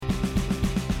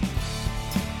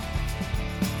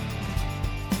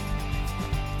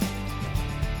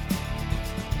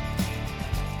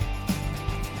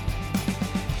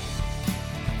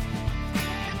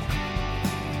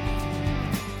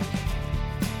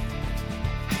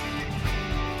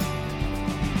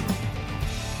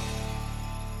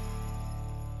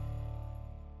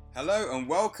Hello and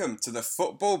welcome to the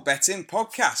Football Betting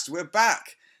Podcast. We're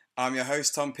back. I'm your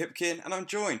host Tom Pipkin and I'm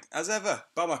joined, as ever,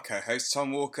 by my co-host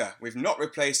Tom Walker. We've not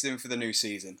replaced him for the new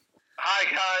season.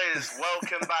 Hi guys,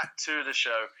 welcome back to the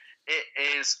show. It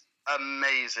is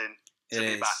amazing to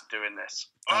be back doing this.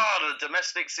 The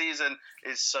domestic season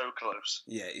is so close.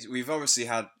 Yeah, we've obviously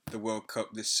had the World Cup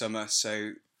this summer,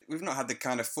 so we've not had the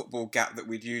kind of football gap that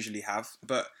we'd usually have,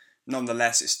 but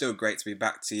nonetheless, it's still great to be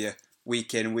back to you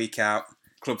week in, week out.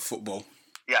 Club football.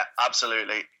 Yeah,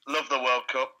 absolutely. Love the World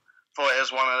Cup. Thought it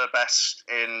was one of the best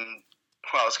in,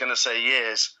 I was going to say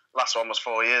years. Last one was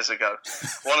 4 years ago.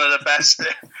 One of the best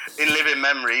in living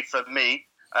memory for me.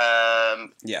 But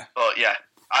yeah,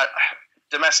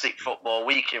 domestic football,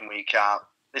 week in, week out.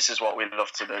 This is what we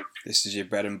love to do. This is your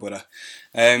bread and butter.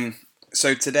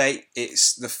 So today,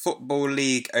 it's the Football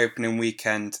League opening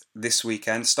weekend this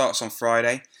weekend. Starts on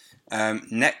Friday.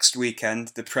 Next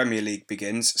weekend, the Premier League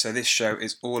begins, so this show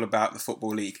is all about the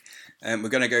Football League. We're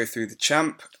going to go through the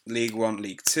Champ, League 1,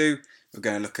 League 2. We're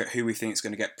going to look at who we think is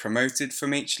going to get promoted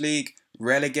from each league,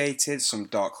 relegated, some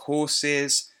dark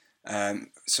horses,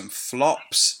 some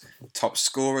flops, top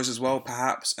scorers as well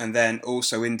perhaps, and then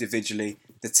also individually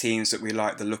the teams that we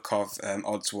like the look of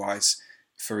odds-wise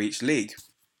for each league.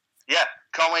 Yeah,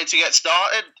 can't wait to get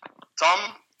started.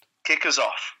 Tom, kick us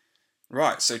off.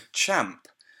 Right, so Champ.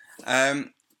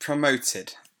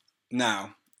 Promoted.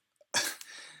 Now,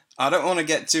 I don't want to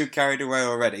get too carried away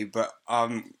already, but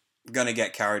I'm going to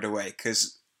get carried away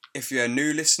because if you're a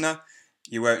new listener,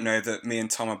 you won't know that me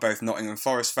and Tom are both Nottingham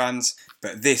Forest fans,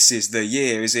 but this is the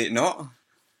year, is it not?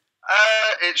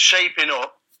 It's shaping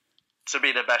up to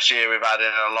be the best year we've had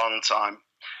in a long time.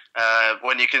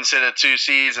 When you consider 2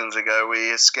 seasons ago,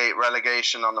 we escaped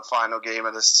relegation on the final game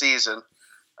of the season.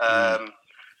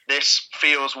 This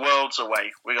feels worlds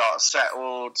away. We got a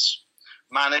settled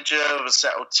manager with a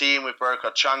settled team. We broke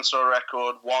our transfer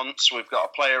record once. We've got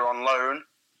a player on loan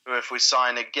who, if we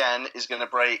sign again, is going to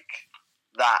break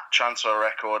that transfer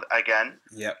record again.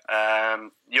 Yep.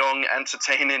 Young,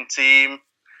 entertaining team.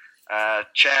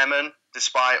 Chairman,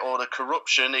 despite all the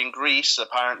corruption in Greece,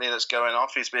 apparently that's going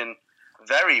off, he's been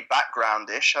very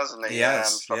backgroundish, hasn't he?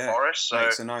 Yes, for Forest. So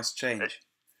it's a nice change.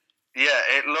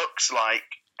 It looks like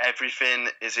everything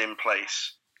is in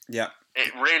place. Yeah.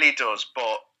 It really does,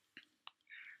 but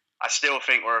I still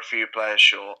think we're a few players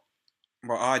short.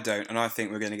 Well, I don't, and I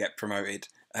think we're going to get promoted.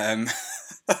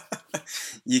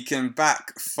 You can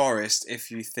back Forest if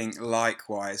you think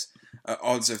likewise at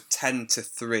odds of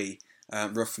 10-3,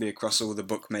 roughly across all the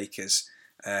bookmakers.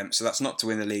 So that's not to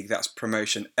win the league, that's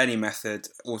promotion, any method,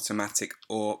 automatic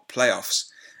or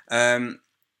playoffs.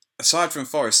 Aside from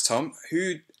Forest, Tom,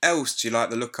 who else do you like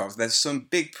the look of? There's some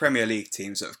big Premier League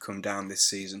teams that have come down this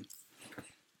season.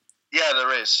 Yeah,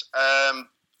 there is. I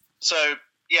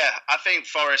think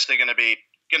Forest are going to be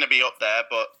up there,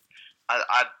 but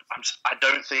I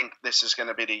don't think this is going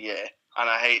to be the year, and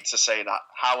I hate to say that.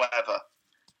 However,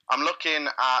 I'm looking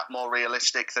at more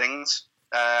realistic things.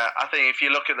 I think if you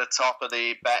look at the top of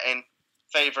the betting,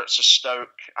 favourites are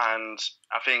Stoke, and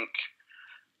I think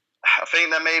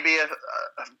they may be a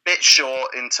bit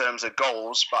short in terms of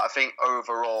goals, but I think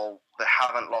overall they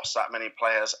haven't lost that many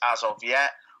players as of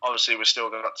yet. Obviously, we've still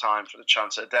got time for the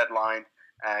transfer deadline.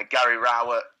 Gary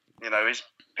Rowett, he's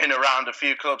been around a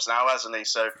few clubs now, hasn't he?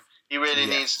 So he really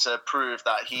needs to prove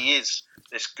that he is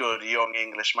this good young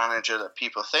English manager that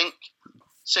people think.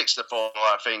 6-4,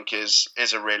 I think, is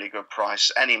a really good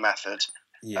price. Any method.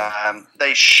 Yeah.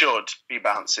 They should be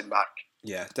bouncing back.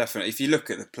 Yeah, definitely. If you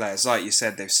look at the players, like you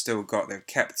said, they've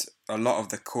kept a lot of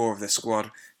the core of the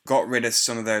squad, got rid of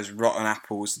some of those rotten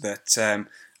apples that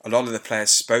a lot of the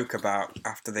players spoke about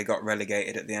after they got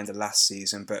relegated at the end of last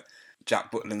season. But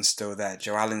Jack Butland's still there,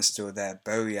 Joe Allen's still there,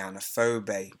 Bojan,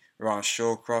 Afobe, Ryan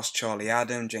Shawcross, Charlie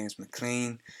Adam, James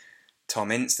McLean, Tom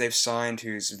Ince they've signed,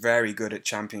 who's very good at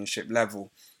championship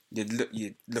level. You're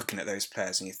looking at those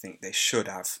players and you think they should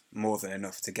have more than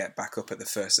enough to get back up at the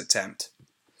first attempt.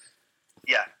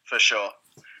 Yeah, for sure.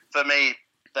 For me,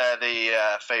 they're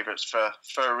the favourites for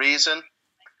a reason.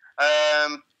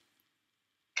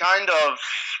 Kind of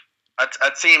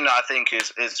a team that I think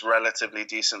is relatively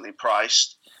decently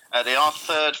priced. They are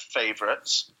third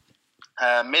favourites.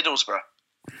 Middlesbrough,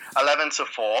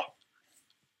 11-4.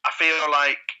 I feel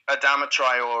like Adama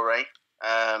Traore,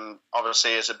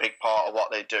 obviously, is a big part of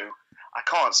what they do. I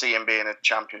can't see him being a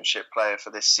championship player for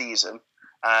this season.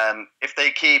 If they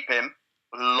keep him,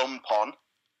 lump on.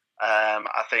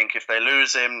 I think if they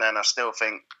lose him, then I still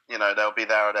think they'll be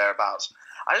there or thereabouts.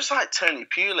 I just like Tony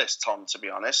Pulis, Tom. To be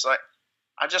honest,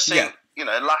 I just think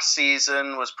last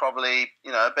season was probably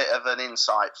a bit of an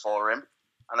insight for him.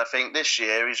 And I think this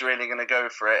year he's really going to go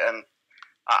for it. And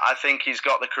I think he's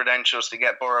got the credentials to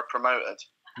get Borough promoted.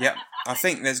 Yeah, I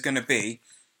think there's going to be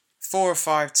 4 or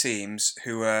 5 teams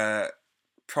who are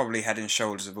probably head and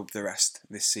shoulders above the rest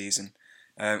this season.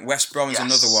 West Brom's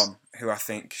another one who I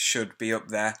think should be up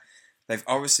there. They've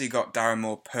obviously got Darren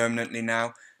Moore permanently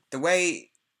now. The way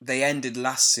they ended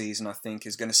last season, I think,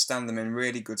 is going to stand them in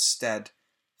really good stead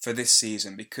for this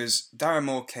season, because Darren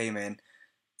Moore came in,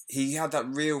 he had that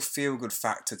real feel-good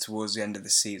factor towards the end of the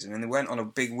season, and they went on a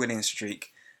big winning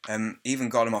streak, even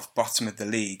got them off bottom of the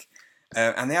league.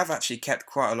 And they have actually kept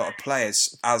quite a lot of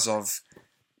players as of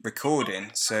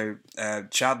recording. So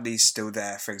Chadley's still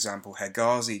there, for example,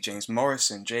 Hegazi, James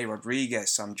Morrison, Jay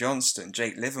Rodriguez, Sam Johnston,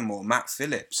 Jake Livermore, Matt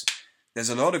Phillips. There's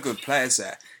a lot of good players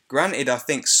there. Granted, I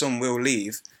think some will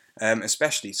leave,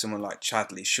 especially someone like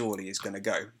Chadley surely is going to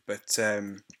go. But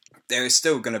there is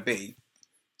still going to be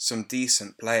some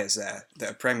decent players there that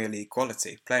are Premier League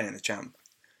quality playing in the Champ.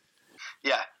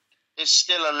 Yeah, it's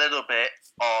still a little bit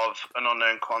of an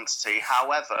unknown quantity.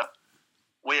 However,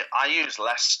 I use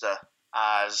Leicester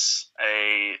as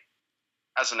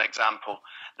an example.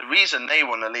 The reason they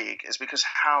won the league is because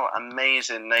how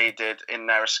amazing they did in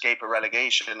their escape of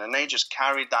relegation, and they just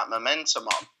carried that momentum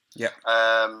on. Yeah.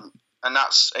 And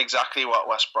that's exactly what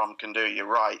West Brom can do. You're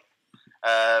right.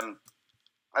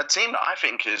 A team that I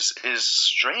think is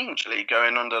strangely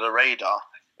going under the radar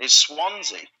is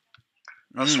Swansea.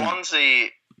 Now, Swansea,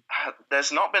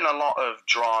 there's not been a lot of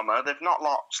drama. They've not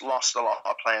lost a lot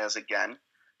of players again.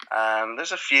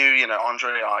 There's a few,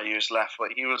 Andre Ayew's left,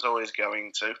 but he was always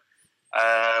going to.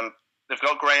 They've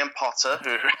got Graham Potter,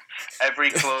 who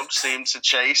every club seemed to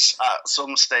chase at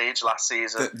some stage last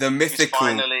season. The mythical...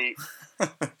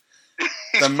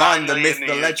 the man, the myth,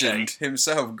 the legend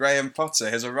himself, Graham Potter,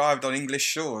 has arrived on English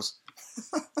shores.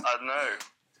 I know.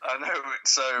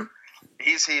 So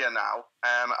he's here now.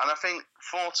 And I think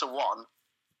 4-1,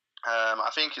 I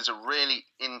think is a really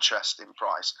interesting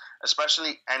price,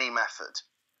 especially any method.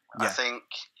 Yeah. I think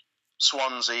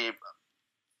Swansea,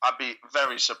 I'd be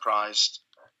very surprised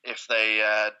if they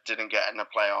didn't get in the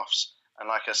playoffs. And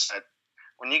like I said,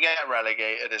 when you get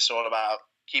relegated, it's all about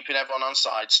keeping everyone on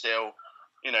side still,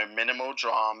 minimal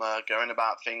drama, going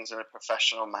about things in a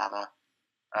professional manner.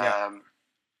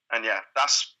 And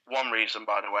that's one reason,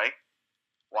 by the way,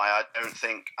 why I don't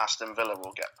think Aston Villa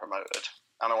will get promoted.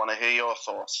 And I want to hear your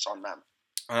thoughts on them.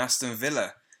 On Aston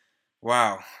Villa?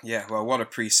 Wow, yeah, well, what a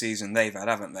pre-season they've had,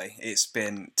 haven't they? It's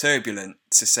been turbulent,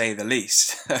 to say the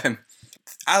least.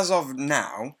 As of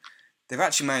now, they've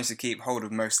actually managed to keep hold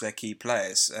of most of their key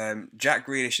players. Jack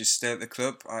Grealish is still at the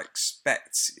club. I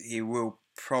expect he will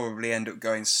probably end up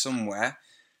going somewhere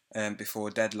before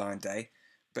deadline day.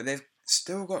 But they've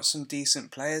still got some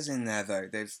decent players in there, though.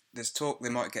 There's talk they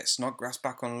might get Snodgrass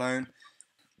back on loan.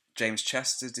 James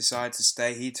Chester's decided to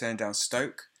stay. He turned down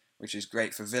Stoke, which is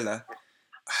great for Villa.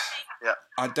 Yeah.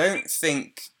 I don't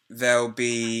think they'll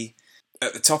be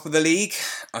at the top of the league.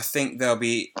 I think they'll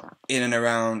be in and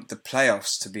around the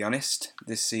playoffs, to be honest,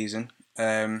 this season.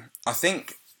 I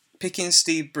think picking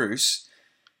Steve Bruce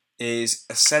is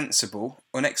a sensible,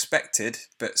 unexpected,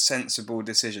 but sensible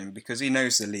decision because he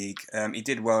knows the league. He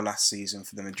did well last season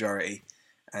for the majority,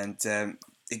 and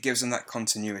it gives them that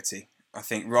continuity. I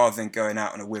think rather than going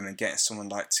out on a whim and getting someone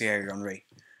like Thierry Henry,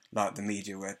 like the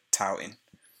media were touting.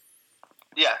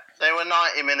 Yeah, they were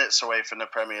 90 minutes away from the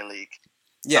Premier League.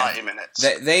 Yeah, 90 minutes.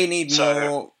 They need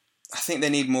more. I think they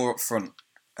need more up front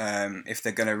if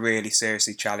they're going to really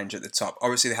seriously challenge at the top.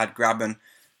 Obviously, they had Graben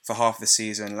for half the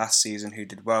season last season, who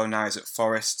did well. Now he's at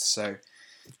Forest. So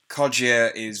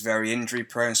Kodjia is very injury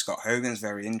prone. Scott Hogan's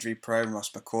very injury prone. Ross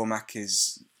McCormack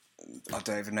is... I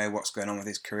don't even know what's going on with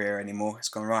his career anymore. It's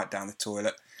gone right down the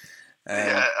toilet.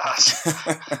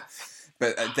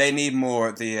 But they need more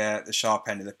at the sharp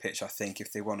end of the pitch, I think,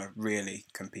 if they want to really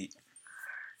compete.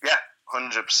 Yeah,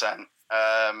 100%.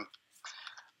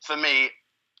 For me,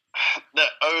 the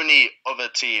only other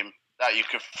team that you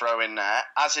could throw in there,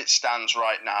 as it stands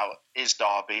right now, is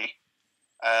Derby.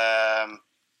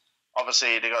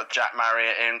 Obviously, they got Jack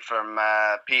Marriott in from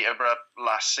Peterborough,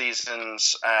 last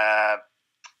season's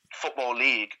Football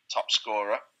League top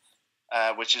scorer,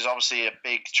 which is obviously a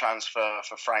big transfer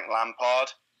for Frank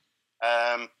Lampard.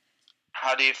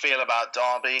 How do you feel about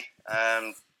Derby?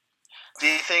 Do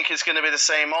you think it's going to be the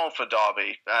same old for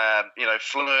Derby?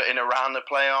 Flirting around the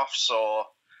playoffs, or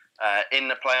in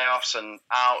the playoffs and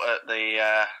out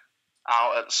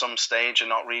at some stage and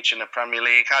not reaching the Premier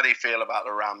League? How do you feel about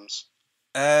the Rams?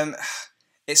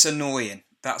 It's annoying.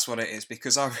 That's what it is,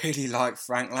 because I really like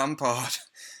Frank Lampard,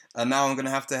 and now I'm going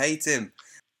to have to hate him.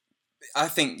 I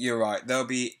think you're right. They'll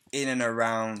be in and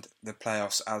around the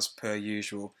playoffs as per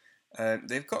usual.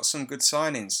 They've got some good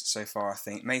signings so far, I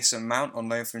think. Mason Mount on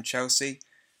loan from Chelsea,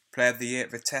 Player of the Year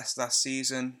at Vitesse last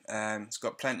season. He's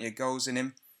got plenty of goals in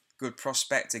him. Good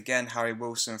prospect again. Harry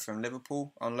Wilson from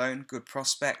Liverpool on loan. Good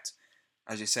prospect.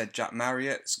 As you said, Jack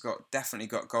Marriott's definitely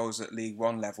got goals at League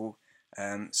One level.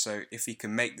 So if he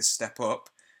can make the step up,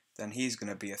 then he's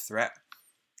going to be a threat.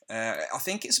 I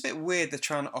think it's a bit weird they're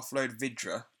trying to offload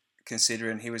Vidra,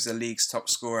 considering he was the league's top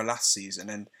scorer last season,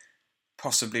 and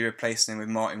possibly replacing him with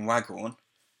Martin Waghorn.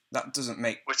 That doesn't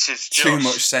make too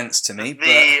much sense to me.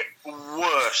 The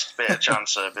worst bit of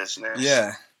transfer business.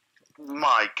 Yeah.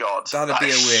 My God. That'd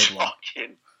be a weird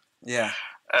one. Yeah.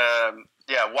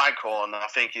 Waghorn, I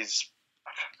think, is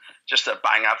just a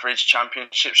bang average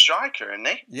championship striker, isn't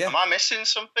he? Yeah. Am I missing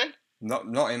something?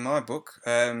 Not in my book.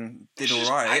 Did all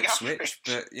right at Ipswich,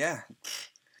 but yeah,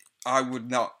 I would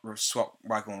not swap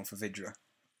Waghorn for Vidra.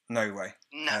 No way.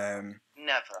 No,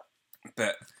 never.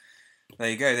 But there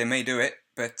you go. They may do it,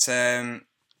 but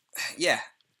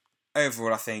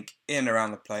overall, I think in and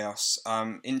around the playoffs,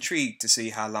 I'm intrigued to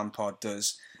see how Lampard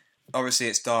does. Obviously,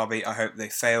 it's Derby. I hope they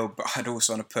fail, but I'd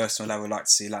also, on a personal level, like to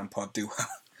see Lampard do well.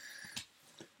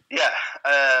 Yeah,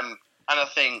 and I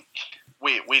think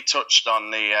we touched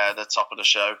on the top of the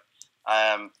show.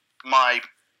 My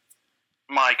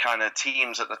kind of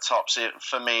teams at the top. So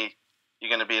for me, you're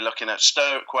going to be looking at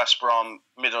Stoke, West Brom,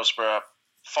 Middlesbrough,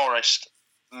 Forest,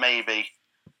 maybe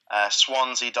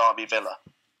Swansea, Derby, Villa.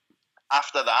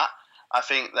 After that, I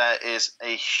think there is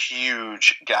a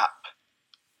huge gap.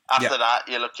 After that,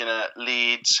 you're looking at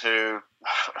Leeds, who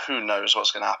knows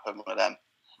what's going to happen with them.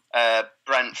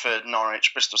 Brentford,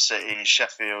 Norwich, Bristol City,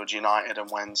 Sheffield United and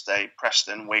Wednesday,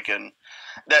 Preston, Wigan.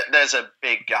 There's a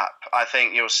big gap. I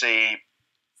think you'll see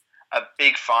a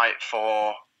big fight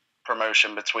for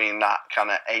promotion between that kind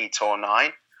of 8 or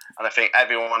 9. And I think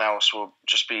everyone else will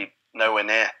just be nowhere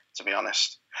near, to be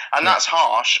honest. And that's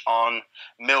harsh on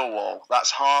Millwall.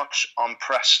 That's harsh on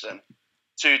Preston.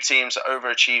 2 teams that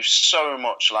overachieved so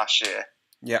much last year.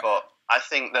 Yeah. But I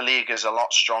think the league is a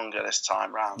lot stronger this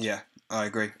time round. Yeah, I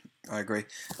agree.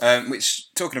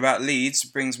 Which, talking about Leeds,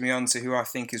 brings me on to who I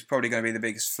think is probably going to be the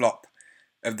biggest flop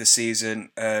of the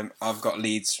season. I've got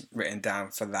Leeds written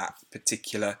down for that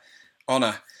particular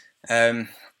honour.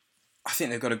 I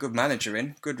think they've got a good manager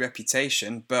in, good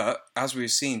reputation, but as we've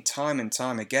seen time and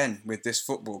time again with this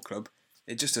football club,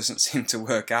 it just doesn't seem to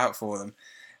work out for them.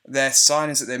 Their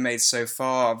signings that they've made so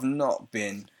far I've not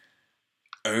been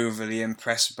overly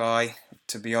impressed by,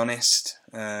 to be honest.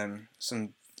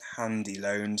 Some handy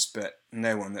loans, but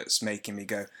no one that's making me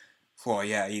go, "Oh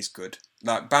yeah, he's good."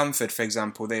 Like Bamford, for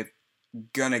example, they're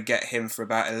gonna get him for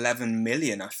about 11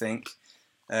 million, I think.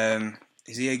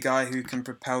 Is he a guy who can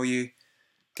propel you,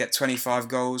 get 25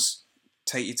 goals,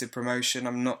 take you to promotion?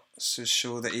 I'm not so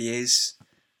sure that he is.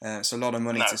 It's a lot of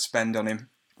money to spend on him,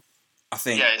 I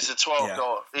think. Yeah, he's a 12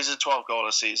 goal. He's a 12 goal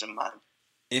a season, man.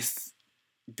 If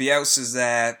Bielsa's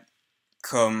there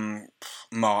come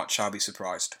March, I'll be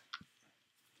surprised.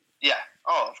 Yeah.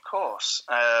 Oh, of course.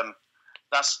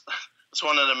 That's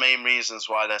one of the main reasons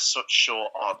why there's such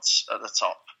short odds at the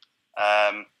top.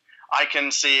 I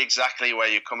can see exactly where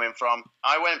you're coming from.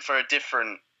 I went for a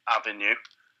different avenue.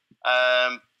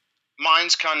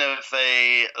 Mine's kind of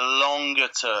a longer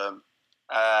term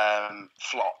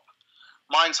flop.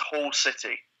 Mine's Hull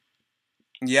City.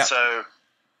 Yeah. So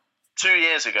 2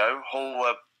 years ago, Hull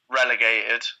were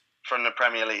relegated from the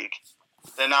Premier League.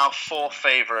 They're now 4th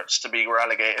favourites to be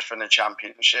relegated from the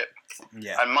Championship.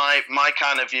 Yeah. And my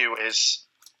kind of view is,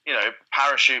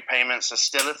 parachute payments are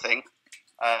still a thing.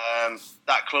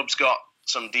 That club's got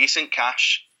some decent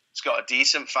cash. It's got a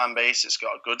decent fan base. It's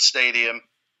got a good stadium.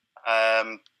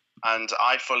 And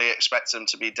I fully expect them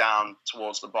to be down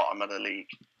towards the bottom of the league.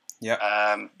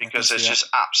 Yeah. Because there's just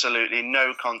absolutely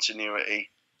no continuity.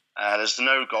 There's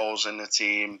no goals in the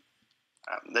team.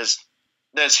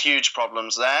 There's huge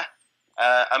problems there.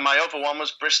 And my other one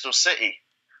was Bristol City.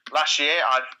 Last year,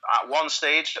 at one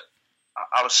stage,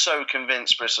 I was so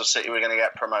convinced Bristol City were going to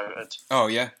get promoted. Oh,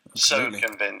 yeah. Absolutely. So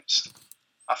convinced.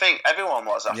 I think everyone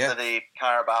was after the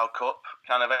Carabao Cup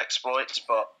kind of exploits,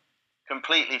 but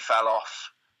completely fell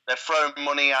off. They've thrown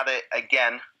money at it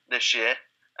again this year.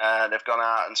 They've gone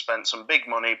out and spent some big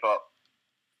money, but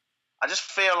I just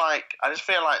feel like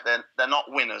they're not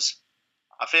winners.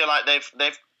 I feel like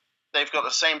they've got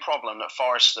the same problem that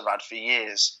Forest have had for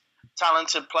years.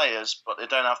 Talented players, but they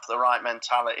don't have the right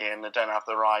mentality and they don't have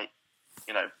the right,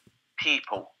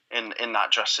 people in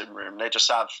that dressing room. They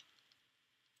just have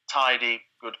tidy,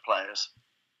 good players.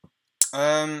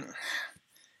 I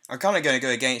I'm kind of going to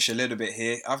go against you a little bit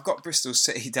here. I've got Bristol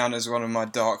City down as one of my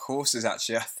dark horses,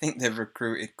 actually. I think they've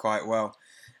recruited quite well.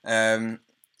 I'm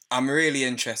really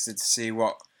interested to see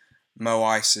what Mo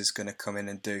Ice is going to come in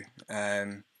and do.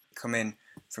 Come in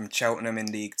from Cheltenham in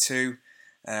League Two.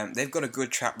 They've got a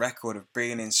good track record of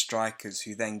bringing in strikers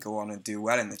who then go on and do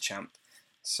well in the Champ.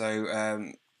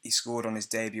 So he scored on his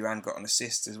debut and got an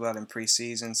assist as well in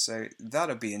pre-season. So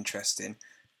that'll be interesting.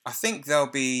 I think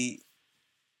they'll be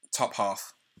top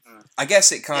half. I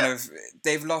guess it kind of...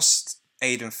 They've lost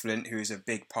Aidan Flint, who is a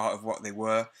big part of what they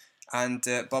were, and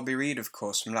Bobby Reid, of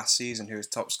course, from last season, who was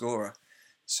top scorer.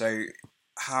 So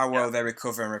how well they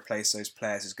recover and replace those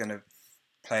players is going to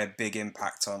play a big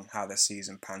impact on how their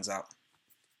season pans out.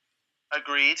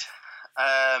 Agreed.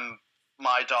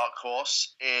 My dark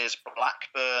horse is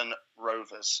Blackburn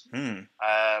Rovers.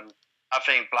 I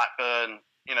think Blackburn,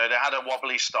 they had a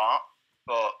wobbly start,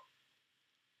 but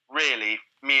really,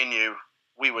 me and you,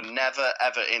 we were never,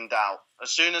 ever in doubt.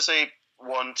 As soon as they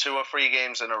won 2 or 3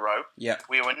 games in a row,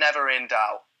 we were never in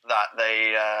doubt that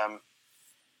they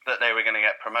were going to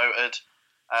get promoted.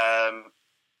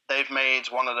 They've made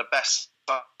one of the best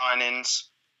signings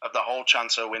of the whole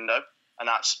transfer window, and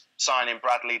that's signing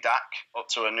Bradley Dack up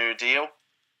to a new deal.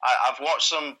 I've watched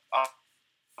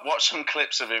some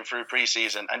clips of him through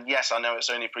pre-season, and yes, I know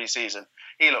it's only pre-season.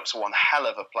 He looks one hell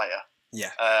of a player.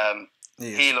 Yeah.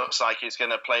 He looks like he's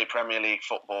going to play Premier League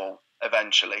football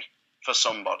eventually for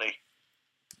somebody.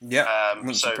 Yeah,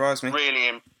 wouldn't surprise me.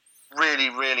 Really,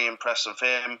 really impressed with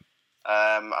him.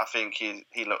 I think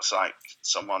he looks like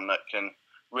someone that can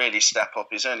really step up.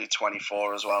 He's only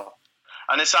 24 as well.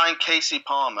 And they signed Casey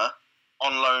Palmer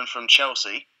on loan from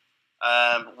Chelsea,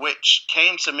 which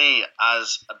came to me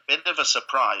as a bit of a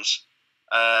surprise.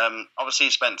 Obviously,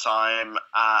 he spent time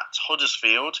at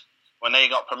Huddersfield. When they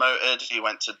got promoted, he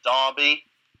went to Derby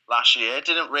last year. It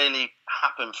didn't really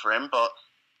happen for him, but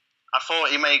I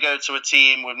thought he may go to a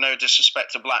team, with no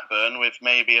disrespect to Blackburn, with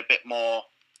maybe a bit more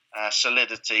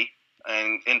solidity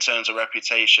in terms of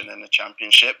reputation in the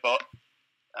Championship. But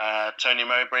Tony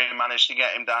Mowbray managed to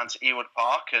get him down to Ewood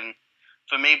Park, and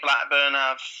for me, Blackburn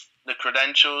have the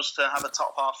credentials to have a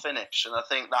top half finish, and I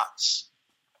think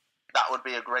that would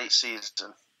be a great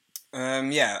season.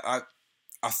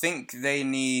 I think they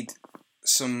need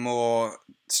some more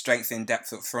strength in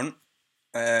depth up front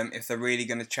if they're really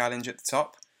going to challenge at the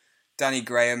top. Danny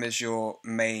Graham as your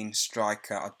main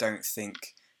striker, I don't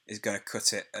think is going to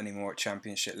cut it anymore at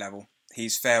Championship level.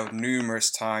 He's failed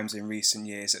numerous times in recent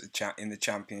years in the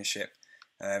Championship.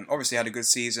 Obviously had a good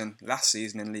season last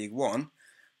season in League One,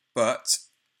 but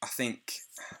I think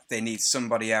they need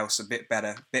somebody else a bit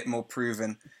better, a bit more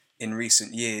proven in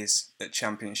recent years at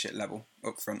Championship level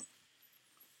up front.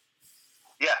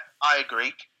 Yeah, I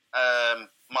agree.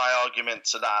 My argument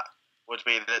to that would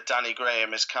be that Danny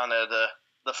Graham is kind of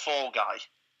the fall guy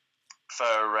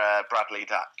for Bradley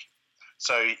Dack.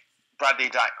 So Bradley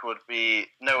Dack would be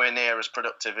nowhere near as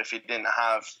productive if he didn't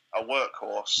have a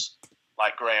workhorse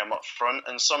like Graham up front.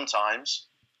 And sometimes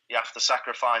you have to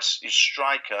sacrifice your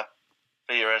striker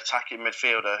for your attacking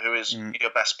midfielder, who is your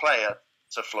best player,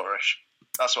 to flourish.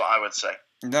 That's what I would say.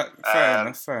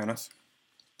 Fair enough.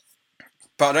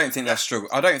 But I don't think they'll struggle.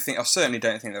 I certainly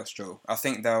don't think they'll struggle. I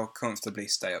think they'll comfortably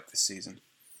stay up this season.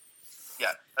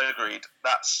 Yeah, agreed.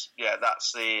 That's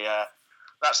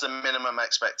the minimum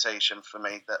expectation for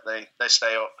me, that they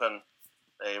stay up and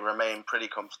they remain pretty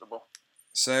comfortable.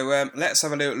 So let's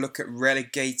have a little look at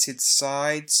relegated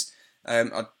sides.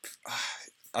 I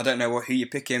don't know who you're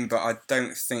picking, but I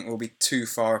don't think we'll be too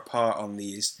far apart on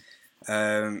these.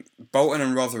 Bolton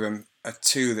and Rotherham are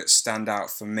two that stand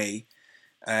out for me.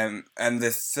 And the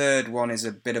third one is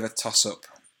a bit of a toss-up.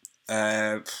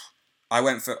 I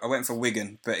went for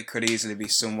Wigan, but it could easily be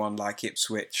someone like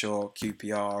Ipswich or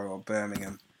QPR or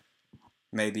Birmingham,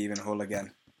 maybe even Hull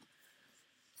again.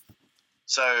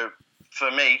 So for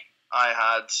me, I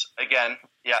had again,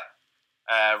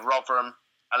 Rotherham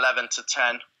 11 to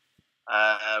 10.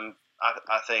 I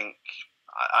think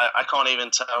I can't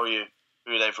even tell you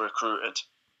who they've recruited.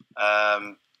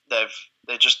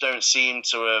 They just don't seem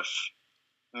to have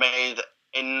made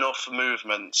enough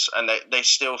movements, and they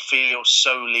still feel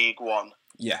so League One.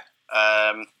 Yeah.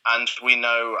 And we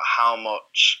know how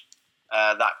much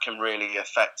that can really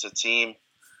affect a team.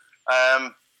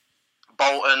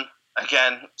 Bolton,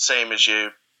 again, same as you,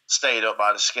 stayed up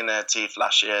by the skin of their teeth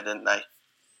last year, didn't they?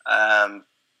 And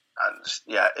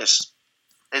yeah,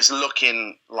 it's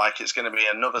looking like it's going to be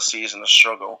another season of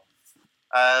struggle.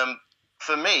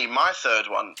 For me, my third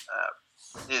one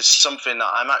is something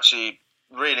that I'm actually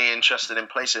really interested in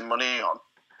placing money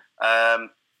on.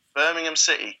 Birmingham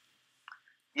City.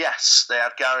 Yes, they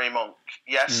had Gary Monk.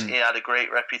 Yes, he had a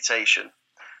great reputation.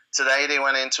 Today they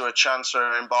went into a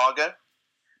transfer embargo.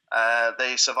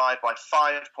 They survived by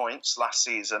 5 points last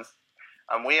season.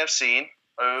 And we have seen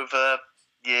over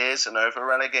years and over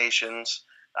relegations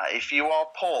that if you are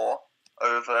poor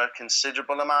over a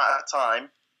considerable amount of time,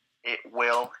 it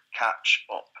will catch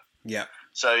up. Yeah.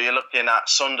 So you're looking at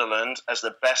Sunderland as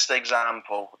the best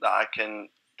example that I can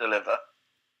deliver.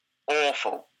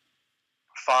 Awful.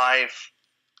 Five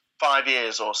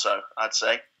years or so, I'd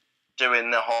say,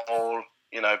 doing the whole,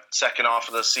 second half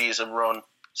of the season run,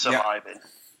 surviving. Yeah.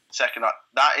 Second half,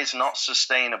 that is not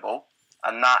sustainable,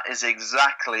 and that is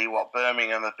exactly what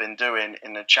Birmingham have been doing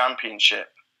in the Championship.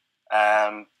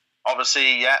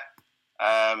 Obviously,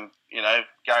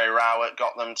 Gary Rowett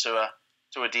got them to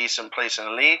a decent place in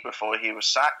the league before he was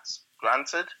sacked,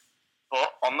 granted.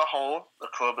 But on the whole, the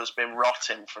club has been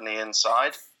rotting from the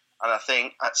inside. And I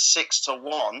think at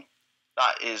 6-1,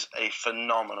 that is a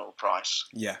phenomenal price.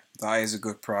 Yeah, that is a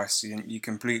good price. You're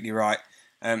completely right.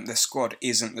 The squad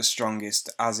isn't the strongest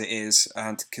as it is.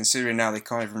 And considering now they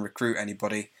can't even recruit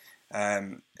anybody,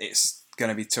 it's going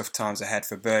to be tough times ahead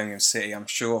for Birmingham City, I'm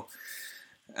sure.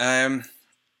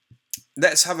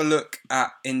 Let's have a look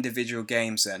at individual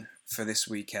games then for this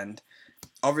weekend.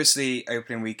 Obviously,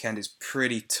 opening weekend is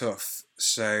pretty tough,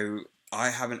 so I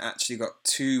haven't actually got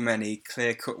too many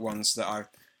clear-cut ones that I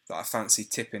fancy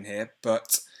tipping here.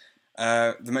 But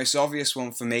the most obvious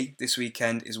one for me this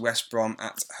weekend is West Brom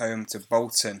at home to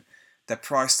Bolton. They're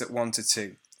priced at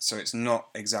 1-2, so it's not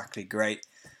exactly great.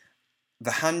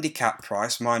 The handicap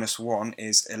price, -1,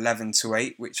 is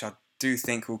 11-8, which I do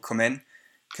think will come in.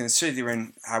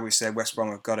 Considering how we said West Brom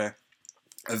have got a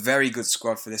very good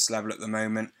squad for this level at the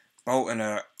moment. Bolton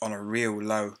are on a real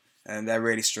low, and they're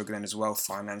really struggling as well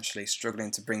financially, struggling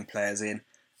to bring players in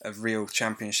of real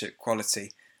Championship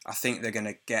quality. I think they're going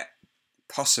to get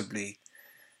possibly,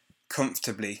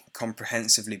 comfortably,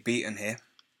 comprehensively beaten here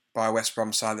by a West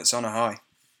Brom side that's on a high.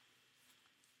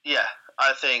 Yeah,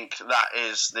 I think that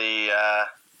is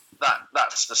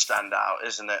that's the standout,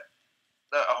 isn't it?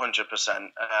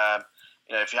 100%.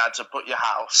 If you had to put your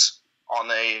house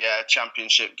on a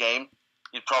Championship game,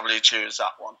 you'd probably choose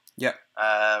that one. Yeah.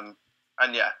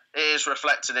 And yeah, it is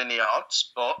reflected in the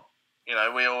odds, but,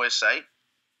 we always say,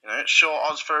 it's short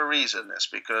odds for a reason. It's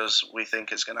because we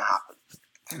think it's going to happen.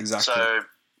 Exactly. So,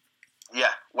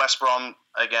 yeah, West Brom,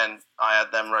 again, I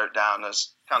had them wrote down as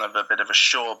kind of a bit of a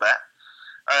sure bet.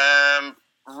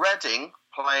 Reading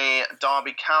play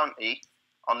Derby County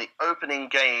on the opening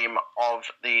game of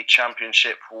the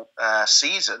Championship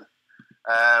season.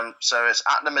 So it's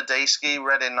at the Madejski,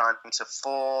 Reading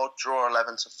 9-4, draw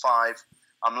 11-5.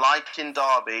 I'm liking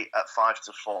Derby at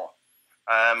 5-4.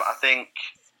 I think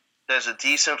there's a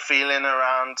decent feeling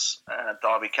around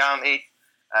Derby County.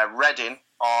 Reading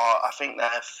I think they're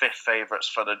 5th favourites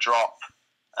for the drop.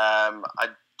 I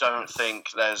don't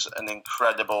think there's an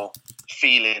incredible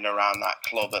feeling around that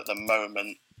club at the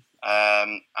moment.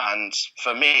 And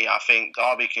for me, I think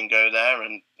Derby can go there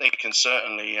and they can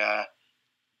certainly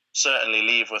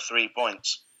leave with 3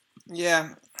 points.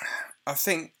 Yeah, I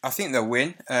think they'll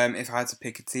win. If I had to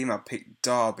pick a team, I'd pick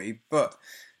Derby, but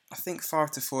I think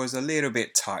 5-4 is a little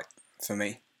bit tight for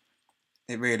me.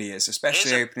 It really is,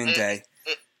 especially opening day.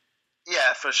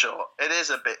 Yeah, for sure. It is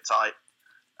a bit tight.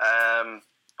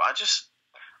 But I'm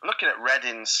looking at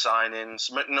Reading's signings.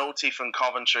 McNulty from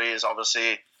Coventry is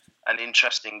obviously an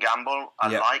interesting gamble. I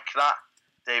like that.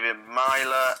 David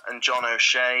Myler and John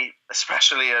O'Shea,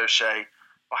 especially O'Shea,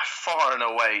 by far and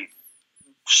away,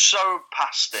 so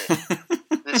past it.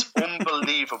 It's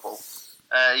unbelievable.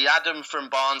 Yadam from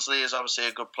Barnsley is obviously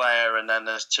a good player, and then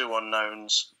there's 2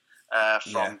 unknowns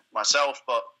from myself,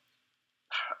 but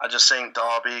I just think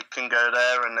Derby can go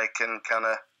there and they can kind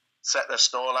of set their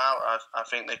stall out. I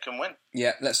think they can win.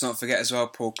 Yeah, let's not forget as well,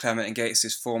 Paul Clement against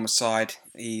his former side.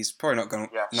 He's probably not going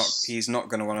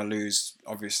to want to lose,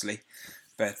 obviously.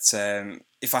 But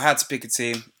if I had to pick a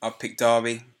team, I'd pick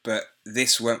Derby. But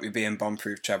this won't be being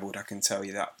bomb-proof trebled. I can tell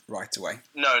you that right away.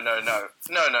 No.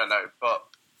 But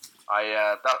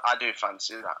I do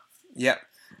fancy that. Yeah.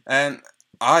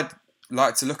 I'd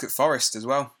like to look at Forest as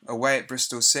well, away at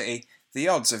Bristol City. The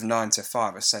odds of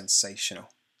 9-5 are sensational.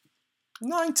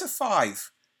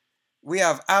 9-5. We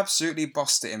have absolutely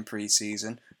bossed it in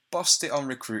pre-season, bossed it on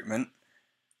recruitment.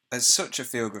 There's such a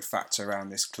feel-good factor around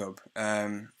this club.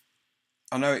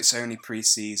 I know it's only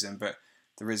pre-season, but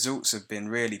the results have been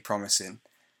really promising.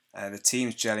 The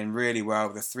team's gelling really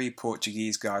well. The 3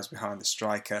 Portuguese guys behind the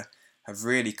striker have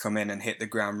really come in and hit the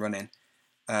ground running.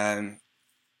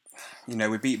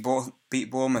 We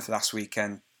beat Bournemouth last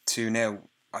weekend 2-0.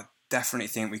 I definitely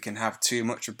think we can have too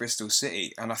much of Bristol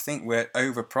City, and I think we're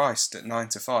overpriced at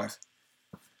 9-5.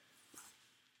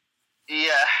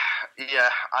 Yeah,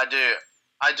 I do.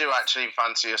 I do actually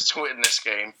fancy us to win this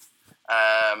game.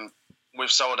 We've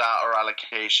sold out our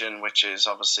allocation, which is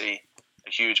obviously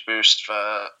a huge boost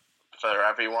for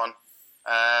everyone.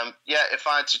 If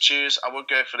I had to choose, I would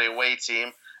go for the away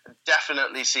team.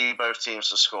 Definitely see both teams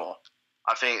to score.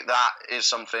 I think that is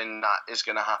something that is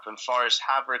going to happen. Forest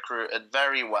have recruited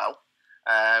very well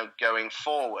going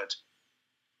forward,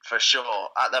 for sure.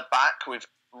 At the back, we've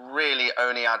really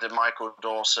only added Michael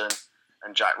Dawson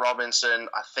and Jack Robinson.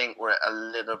 I think we're a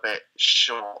little bit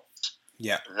short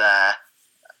there.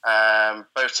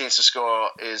 Both teams to score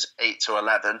is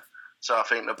 8-11, so I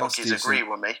think the bookies agree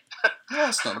with me. Yeah,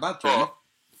 it's not bad, really.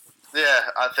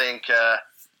 I think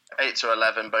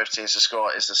 8-11, both teams to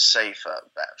score is a safer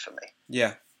bet for me.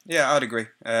 Yeah, I'd agree.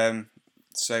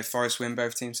 So Forest win,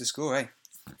 both teams to score, eh?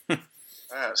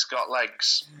 It's got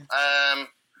legs.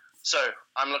 So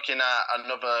I'm looking at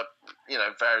another,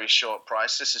 very short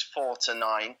price. This is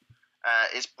 4-9.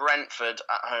 It's Brentford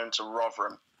at home to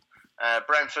Rotherham.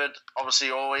 Brentford,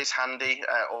 obviously, always handy,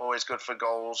 always good for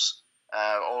goals,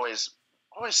 always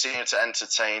seem to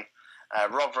entertain.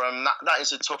 Rotherham, that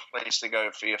is a tough place to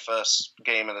go for your first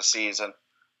game of the season.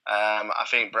 I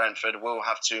think Brentford will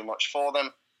have too much for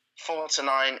them.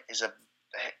 4-9 it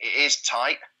is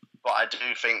tight, but I do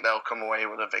think they'll come away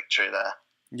with a victory there.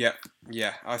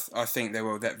 Yeah. I think they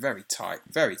will. They're very tight,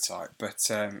 but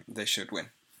they should win.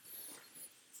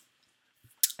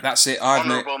 That's it.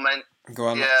 Go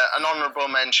on. Yeah, an honourable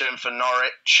mention for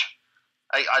Norwich.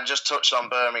 I just touched on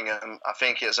Birmingham. I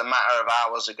think it was a matter of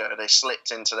hours ago they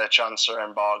slipped into their transfer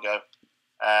embargo.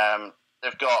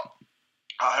 They've got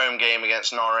a home game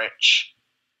against Norwich,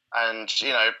 and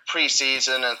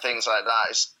pre-season and things like that.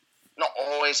 It's not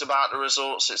always about the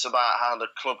results. It's about how the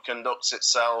club conducts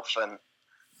itself and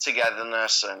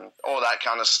togetherness and all that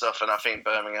kind of stuff. And I think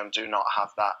Birmingham do not have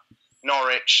that.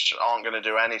 Norwich aren't going to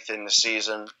do anything this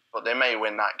season, but they may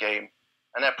win that game.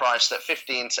 And they're priced at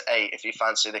 15-8 if you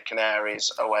fancy the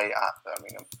Canaries away at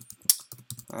Birmingham.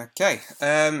 Okay,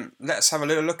 let's have a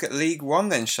little look at League One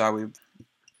then, shall we?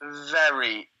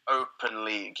 Very open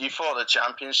league. You thought the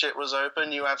Championship was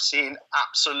open. You have seen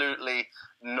absolutely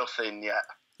nothing yet.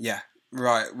 Yeah,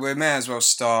 right. We may as well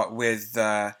start with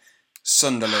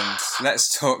Sunderland.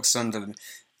 Let's talk Sunderland.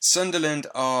 Sunderland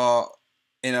are,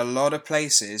 in a lot of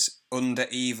places, under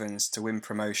evens to win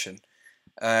promotion.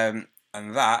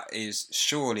 And that is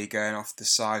surely going off the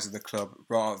size of the club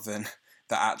rather than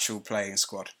the actual playing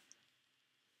squad.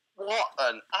 What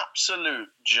an absolute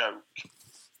joke.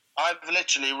 I've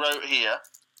literally wrote here,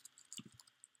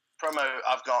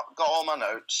 I've got all my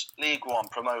notes, League One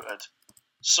promoted,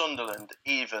 Sunderland,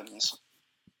 evens,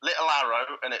 little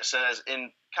arrow, and it says in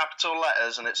capital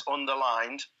letters, and it's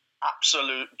underlined,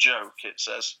 absolute joke, it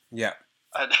says. Yeah.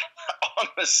 And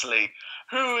honestly,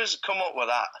 who has come up with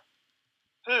that?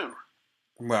 Who?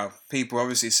 Well, people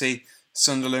obviously see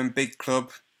Sunderland, big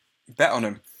club, bet on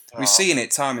them. We've seen it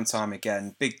time and time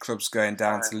again. Big clubs going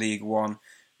down to League One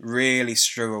really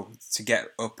struggle to get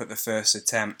up at the first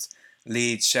attempt.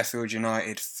 Leeds, Sheffield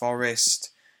United,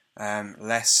 Forest,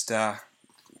 Leicester,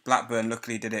 Blackburn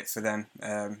luckily did it for them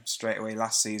straight away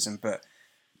last season. But,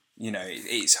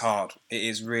 it's hard. It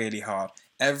is really hard.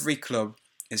 Every club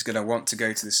is going to want to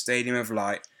go to the Stadium of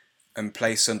Light and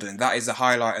play Sunderland. That is the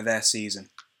highlight of their season.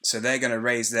 So they're going to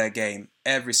raise their game.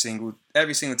 Every single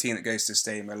team that goes to the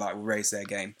Stadium of Light will raise their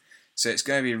game. So it's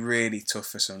going to be really tough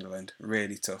for Sunderland.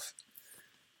 Really tough.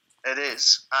 It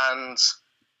is. And,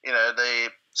 the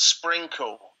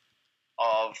sprinkle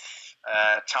of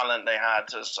talent they had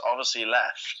has obviously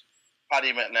left.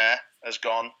 Paddy McNair has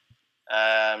gone.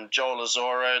 Joel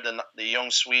Azoro, the young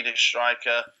Swedish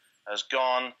striker, has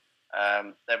gone.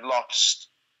 They've lost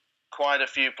quite a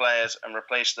few players and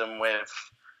replaced them with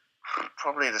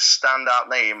probably the standout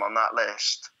name on that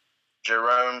list,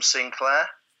 Jerome Sinclair,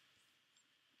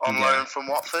 on loan from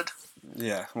Watford.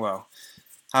 Yeah, well,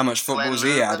 how much football's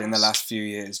he had in the last few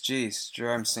years? Jeez,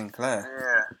 Jerome Sinclair.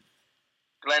 Yeah.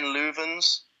 Glenn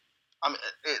Louvens. I mean,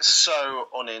 it's so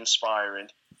uninspiring.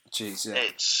 Jeez, yeah.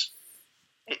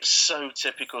 It's so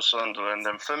typical Sunderland,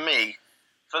 and for me,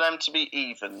 for them to be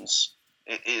evens,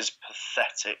 it is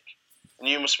pathetic. And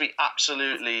you must be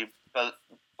absolutely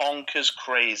bonkers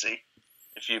crazy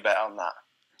if you bet on that.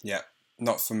 Yeah,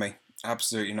 not for me.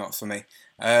 Absolutely not for me.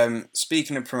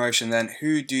 Speaking of promotion then,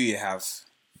 who do you have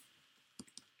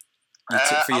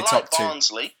for your top two?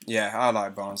 Barnsley. Yeah, I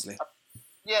like Barnsley.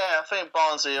 Yeah, I think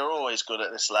Barnsley are always good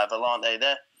at this level, aren't they?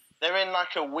 They're in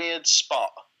like a weird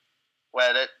spot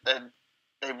where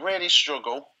they really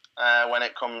struggle when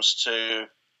it comes to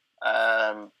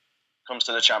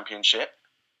the Championship,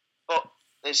 but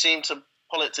they seem to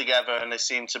pull it together and they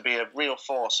seem to be a real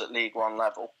force at League One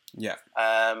level. Yeah.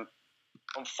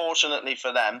 Unfortunately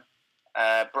for them,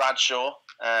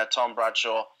 Tom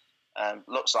Bradshaw,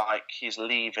 looks like he's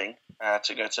leaving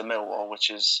to go to Millwall, which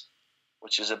is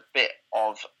a bit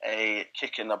of a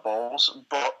kick in the balls.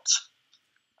 But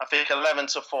I think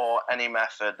 11-4, any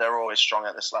method, they're always strong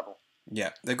at this level.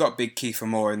 Yeah, they've got big Kiefer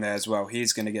Moore in there as well.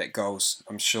 He's going to get goals,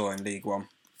 I'm sure, in League One.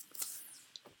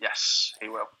 Yes, he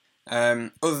will.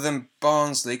 Other than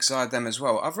Barnsley, beside them as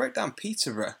well, I've wrote down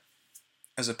Peterborough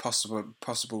as a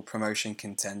possible promotion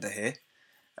contender here.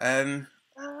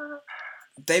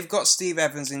 They've got Steve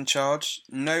Evans in charge,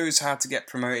 knows how to get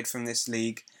promoted from this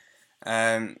league.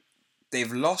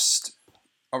 They've lost,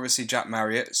 obviously, Jack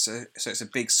Marriott, so it's a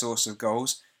big source of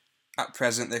goals. At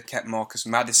present, they've kept Marcus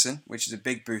Maddison, which is a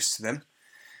big boost to them.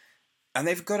 And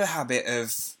they've got a habit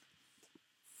of,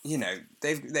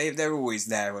 they're always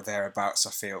there or thereabouts,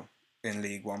 I feel, in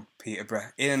League One,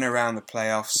 Peterborough, in and around the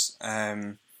playoffs.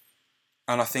 And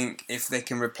I think if they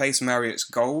can replace Marriott's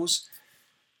goals,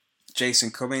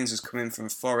 Jason Cummings has come in from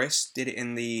Forest, did it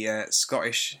in the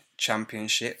Scottish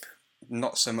Championship,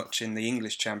 not so much in the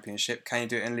English Championship. Can you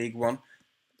do it in League One?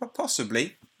 But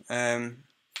possibly.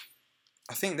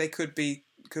 I think they could be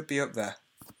up there.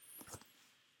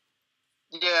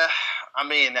 Yeah, I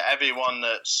mean everyone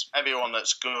that's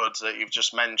good that you've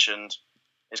just mentioned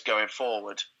is going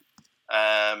forward.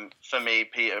 For me,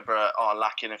 Peterborough are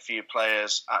lacking a few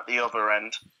players at the other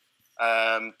end.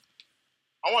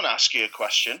 I want to ask you a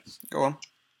question. Go on.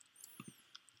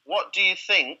 What do you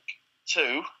think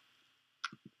the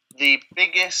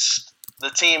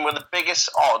team with the biggest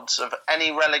odds of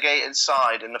any relegated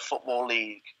side in the Football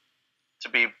League to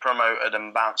be promoted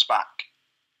and bounce back?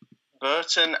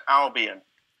 Burton Albion.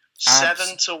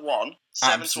 7-1.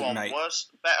 7-1. Mate. Worse,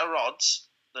 better odds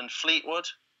than Fleetwood,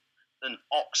 than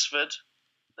Oxford,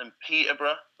 than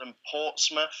Peterborough, than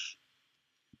Portsmouth,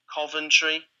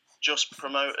 Coventry, just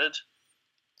promoted.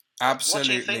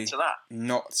 Absolutely. What do you think to that?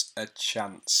 Not a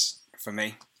chance for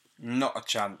me. Not a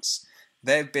chance.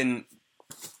 They've been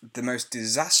the most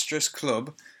disastrous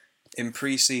club in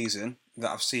pre-season that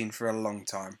I've seen for a long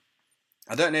time.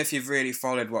 I don't know if you've really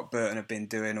followed what Burton have been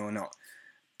doing or not,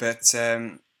 but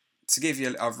to give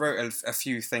you, I've wrote a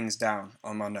few things down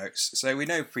on my notes. So we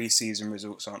know pre-season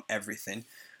results aren't everything,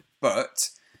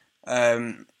 but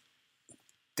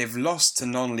they've lost to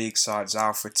non-league sides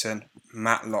Alfreton,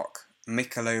 Matlock,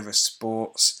 Mikolova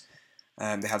Sports.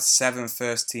 They had 7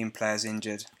 first-team players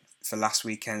injured for last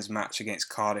weekend's match against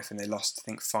Cardiff, and they lost, I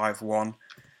think, 5-1.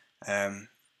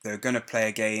 They were going to play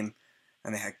a game,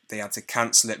 and they had to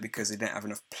cancel it because they didn't have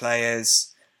enough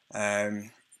players.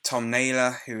 Tom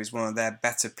Naylor, who was one of their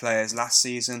better players last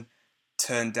season,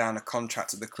 turned down a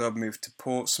contract at the club, moved to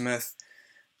Portsmouth.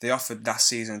 They offered last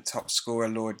season top scorer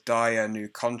Lord Dyer a new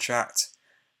contract,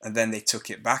 and then they took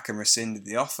it back and rescinded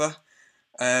the offer.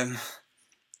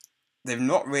 They've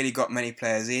not really got many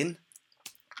players in.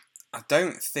 I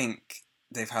don't think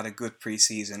they've had a good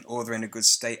pre-season or they're in a good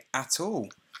state at all.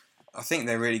 I think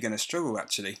they're really going to struggle,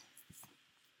 actually.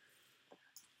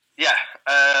 Yeah,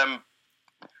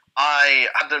 I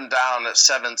had them down at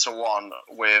 7-1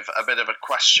 with a bit of a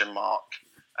question mark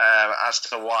as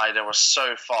to why they were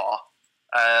so far.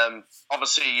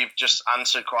 Obviously, you've just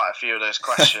answered quite a few of those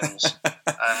questions.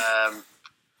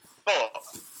 But,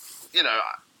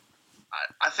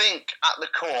 I think at the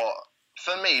core,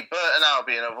 for me, Burton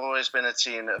Albion have always been a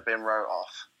team that have been wrote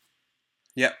off.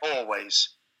 Yeah. Always.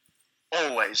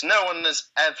 Always. No one has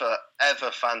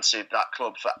ever fancied that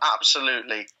club for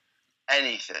absolutely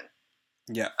anything.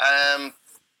 Yeah.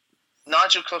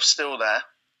 Nigel Clough's still there.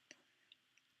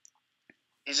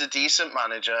 He's a decent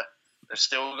manager. They've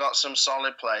still got some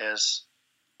solid players.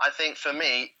 I think for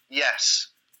me, yes,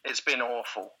 it's been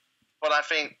awful. But I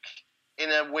think in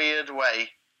a weird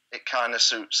way, it kind of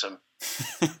suits them.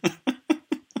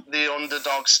 The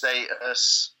underdog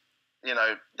status,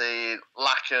 the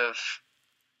lack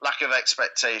of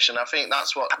expectation. I think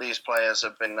that's what these players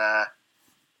have been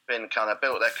kind of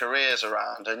built their careers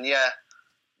around. And yeah,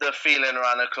 the feeling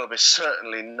around the club is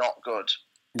certainly not good.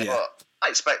 Yeah. But I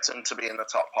expect them to be in the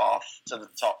top half to the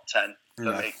top 10 for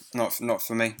me. Not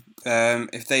for me.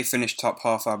 If they finish top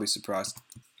half, I'll be surprised.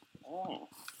 Oh.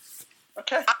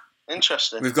 Okay.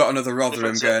 Interesting. We've got another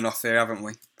Rotherham going off here, haven't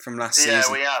we? From last season.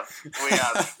 Yeah, we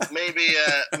have.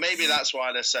 Maybe that's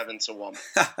why they're 7-1.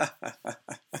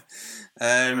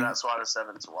 Maybe that's why they're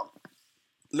 7-1.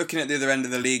 Looking at the other end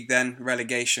of the league then,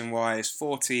 relegation-wise,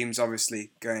 4 teams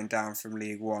obviously going down from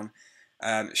League One.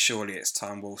 Surely it's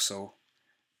time Walsall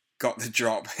got the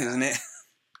drop, isn't it?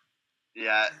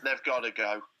 Yeah, they've got to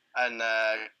go. And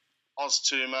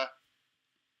Oztuma,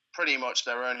 pretty much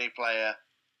their only player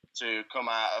to come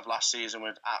out of last season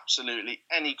with absolutely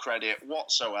any credit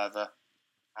whatsoever,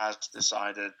 has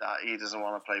decided that he doesn't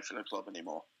want to play for the club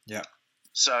anymore. Yeah.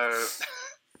 So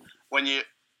when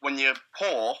you're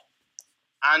poor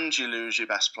and you lose your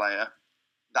best player,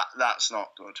 that's not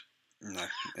good. No,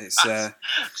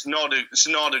 it's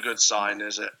not a good sign,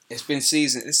 is it? It's been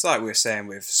season. It's like we were saying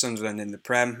with Sunderland in the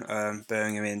Prem,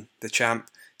 Birmingham in the Champ,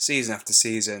 season after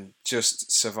season,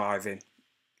 just surviving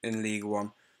in League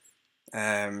One.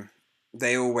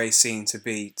 They always seem to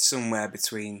be somewhere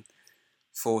between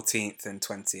 14th and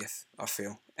 20th, I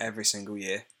feel, every single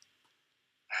year.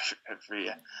 Every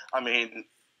year. I mean,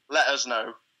 let us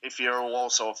know if you're a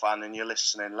Walsall fan and you're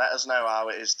listening. Let us know how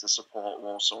it is to support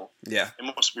Walsall. Yeah. It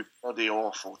must be bloody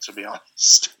awful, to be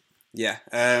honest. Yeah.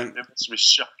 It must be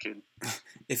shocking.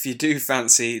 If you do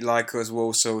fancy, like us,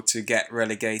 Walsall to get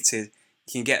relegated,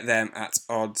 you can get them at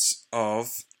odds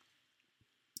of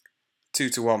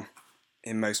 2-1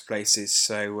 in most places,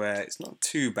 so it's not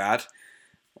too bad.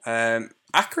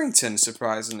 Accrington,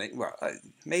 surprisingly,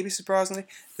 maybe surprisingly,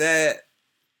 they're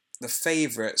the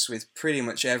favourites with pretty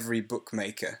much every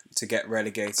bookmaker to get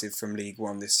relegated from League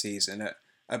One this season at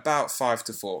about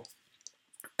 5-4.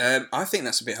 I think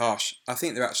that's a bit harsh. I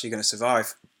think they're actually going to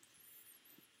survive.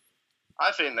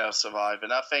 I think they'll survive,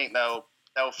 and I think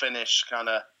they'll finish kind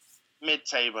of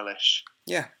mid-table-ish.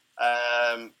 Yeah.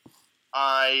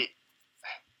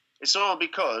 It's all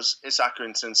because it's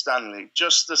Accrington Stanley,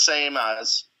 just the same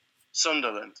as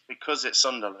Sunderland, because it's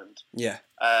Sunderland. Yeah.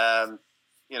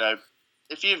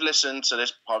 If you've listened to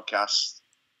this podcast,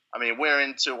 I mean, we're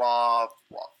into our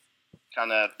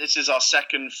this is our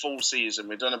second full season.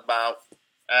 We've done about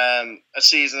a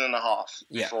season and a half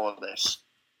before this.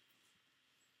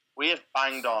 We have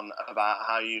banged on about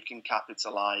how you can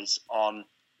capitalise on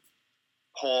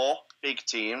poor big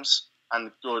teams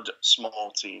and good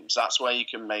small teams. That's where you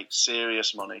can make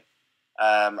serious money.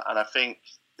 And I think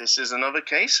this is another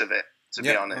case of it, to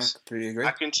be honest. I completely agree.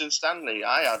 Accrington Stanley,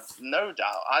 I have no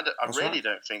doubt. I really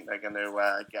don't think they're going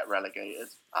to get relegated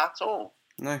at all.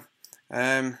 No.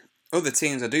 Other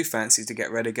teams I do fancy to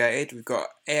get relegated, we've got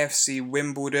AFC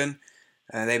Wimbledon.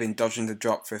 They've been dodging the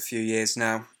drop for a few years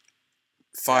now.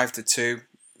 5-2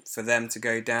 for them to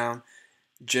go down.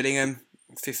 Gillingham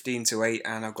 15-8,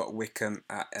 and I've got Wickham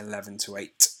at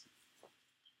 11-8.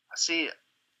 See,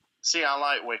 I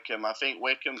like Wickham. I think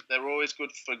Wickham, they're always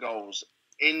good for goals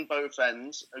in both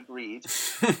ends. Agreed.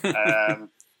 But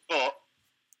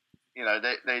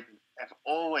they've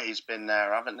always been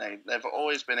there, haven't they? They've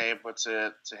always been able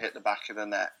to hit the back of the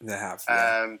net. They have.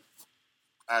 Yeah.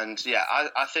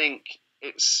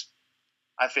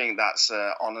 I think that's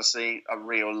honestly a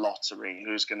real lottery.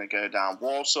 Who's going to go down?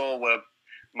 Walsall were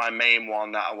my main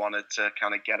one that I wanted to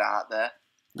kind of get out there.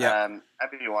 Yeah.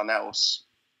 Everyone else,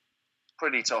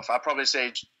 pretty tough. I'd probably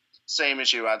say, same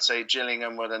as you, I'd say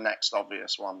Gillingham were the next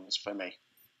obvious ones for me.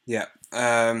 Yeah.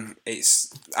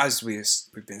 It's, as we've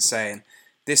been saying,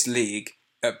 this league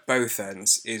at both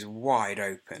ends is wide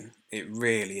open. It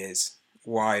really is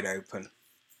wide open.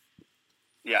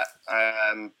 Yeah.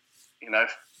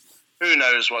 Who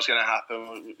knows what's going to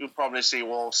happen? You'll probably see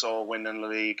Walsall winning the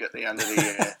league at the end of the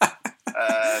year.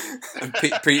 And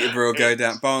Peterborough will go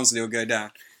down. Barnsley will go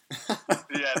down.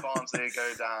 Yeah, Barnsley will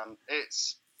go down.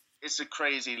 It's a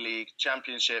crazy league.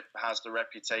 Championship has the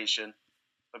reputation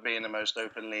for being the most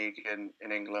open league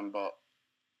in England, but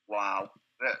wow,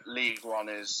 League One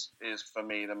is for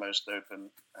me the most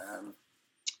open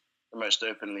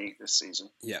league this season.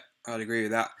 Yeah, I'd agree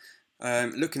with that.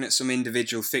 Looking at some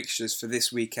individual fixtures for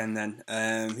this weekend then,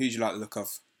 who do you like the look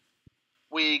of?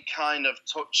 We kind of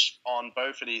touched on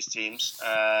both of these teams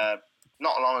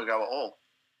not long ago at all.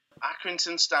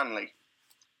 Accrington Stanley,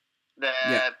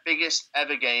 their biggest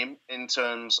ever game in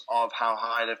terms of how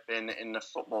high they've been in the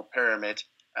football pyramid.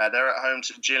 They're at home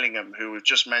to Gillingham, who we've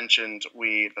just mentioned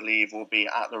we believe will be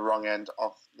at the wrong end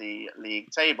of the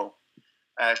league table.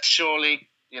 Surely,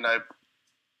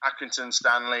 Accrington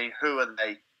Stanley, who are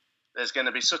they? There's going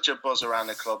to be such a buzz around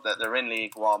the club that they're in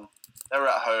League One. They're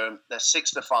at home. They're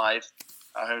 6-5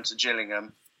 at home to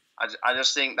Gillingham. I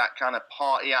just think that kind of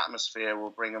party atmosphere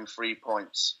will bring them 3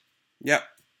 points. Yeah,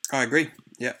 I agree.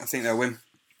 Yeah, I think they'll win.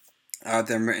 I had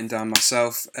them written down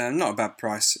myself. Not a bad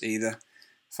price either.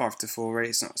 5-4 rate.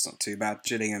 It's not too bad.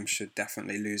 Gillingham should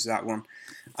definitely lose that one.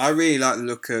 I really like the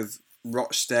look of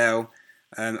Rochdale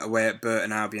away at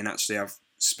Burton Albion. Actually, I've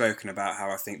spoken about how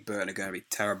I think Burton are going to be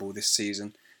terrible this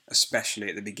season, especially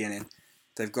at the beginning.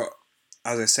 They've got,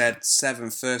 as I said,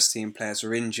 7 first-team players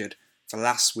were injured for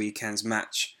last weekend's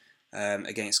match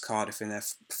against Cardiff in their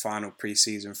final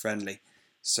pre-season friendly.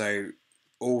 So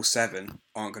all 7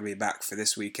 aren't going to be back for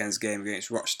this weekend's game against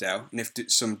Rochdale. And if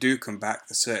some do come back,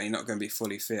 they're certainly not going to be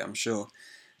fully fit, I'm sure.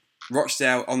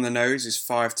 Rochdale on the nose is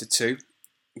 5-2.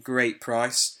 Great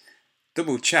price.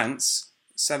 Double chance,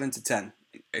 7-10.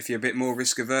 If you're a bit more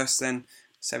risk averse, then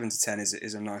 7-10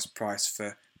 is a nice price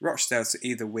for Rochdale to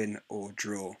either win or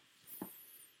draw.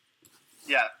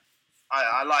 Yeah,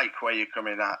 I like where you're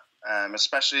coming at,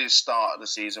 especially the start of the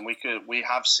season. We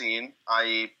have seen,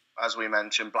 i.e., as we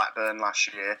mentioned, Blackburn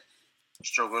last year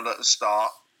struggled at the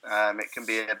start. It can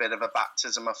be a bit of a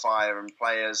baptism of fire, and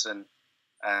players and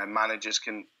managers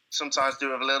can sometimes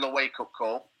do a little wake-up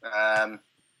call. And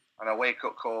a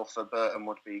wake-up call for Burton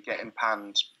would be getting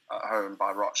panned at home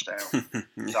by Rochdale. So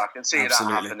I can see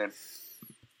Absolutely. that happening.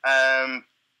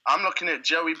 I'm looking at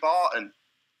Joey Barton.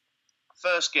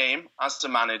 First game as the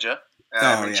manager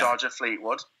in charge of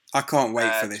Fleetwood. I can't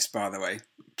wait for this, by the way.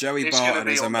 Joey Barton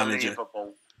as a manager.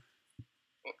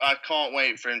 I can't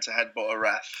wait for him to headbutt a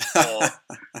ref or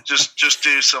just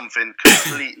do something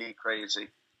completely crazy.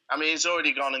 I mean, he's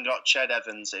already gone and got Ched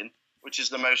Evans in, which is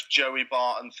the most Joey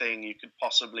Barton thing you could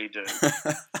possibly do.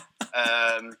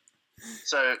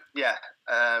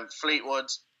 Fleetwood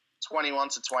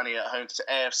 21-20 at home to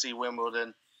AFC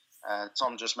Wimbledon.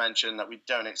 Tom just mentioned that we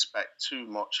don't expect too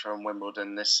much from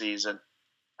Wimbledon this season.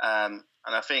 And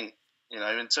I think,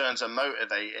 in terms of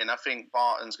motivating, I think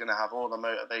Barton's going to have all the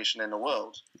motivation in the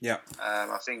world. Yeah. I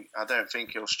don't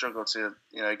think he'll struggle to,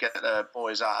 get the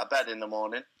boys out of bed in the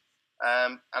morning.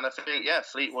 And I think,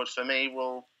 Fleetwood for me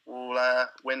will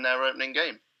win their opening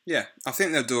game. Yeah, I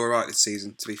think they'll do all right this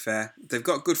season, to be fair. They've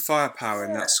got good firepower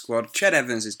in that squad. Ched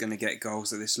Evans is going to get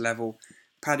goals at this level.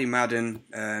 Paddy Madden,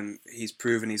 he's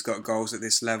proven he's got goals at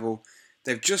this level.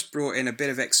 They've just brought in a bit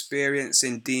of experience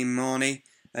in Dean Marnie.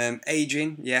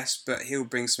 Aging, yes, but he'll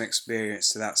bring some experience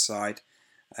to that side.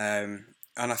 And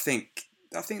I think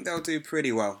they'll do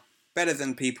pretty well. Better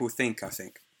than people think, I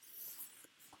think.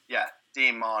 Yeah,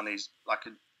 Dean Marnie's like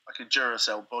a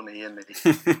Duracell bunny, isn't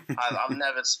he? I've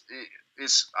never...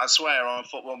 I swear, on a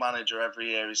Football Manager every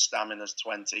year his stamina's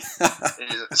 20.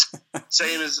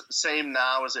 Same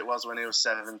now as it was when he was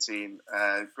 17.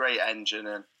 Great engine,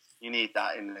 and you need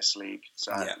that in this league.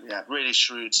 So really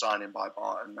shrewd signing by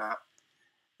Barton. That.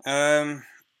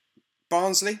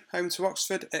 Barnsley home to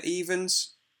Oxford at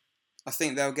evens. I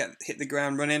think they'll hit the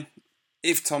ground running.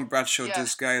 If Tom Bradshaw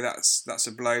does go, that's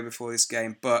a blow before this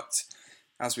game. But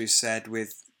as we've said,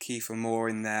 with Kiefer Moore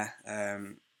in there,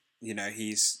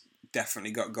 he's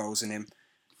definitely got goals in him.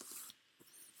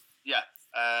 Yeah,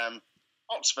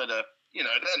 Oxford are,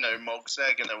 they're no mugs.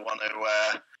 They're gonna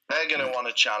want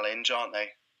to challenge, aren't they?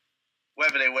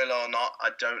 Whether they will or not,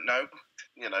 I don't know.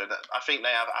 I think they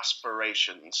have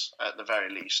aspirations at the very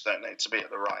least, don't they, to be at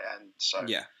the right end. So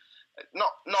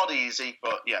not easy,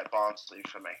 but Barnsley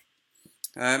for me.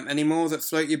 Any more that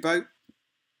float your boat?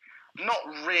 Not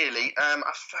really. I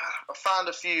found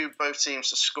a few both teams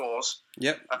to scores.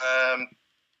 Yep.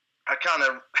 I kind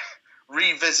of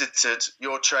revisited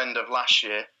your trend of last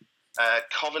year,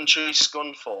 Coventry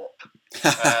Scunthorpe.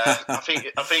 I think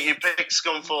you picked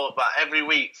Scunthorpe about every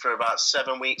week for about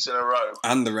 7 weeks in a row.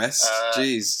 And the rest,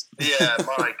 jeez. Yeah,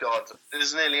 my God,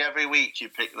 it's nearly every week you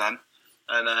pick them,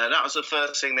 and that was the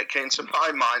first thing that came to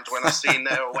my mind when I seen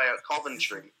their away at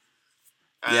Coventry.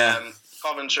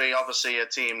 Coventry, obviously, a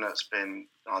team that's been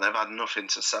they've had nothing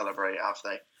to celebrate, have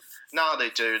they? Now they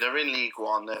do. They're in League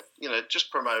One. They're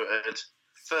just promoted.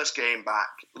 First game back.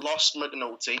 Lost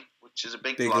McNulty, which is a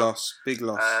big loss. Big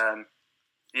loss.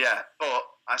 But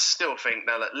I still think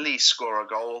they'll at least score a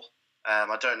goal.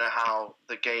 I don't know how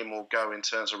the game will go in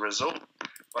terms of result,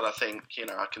 but I think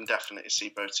I can definitely see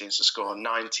both teams to score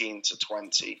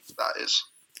 19-20. That is.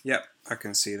 Yep, I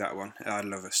can see that one. I'd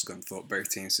love a Scunthorpe both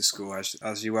teams to score,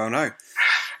 as you well know.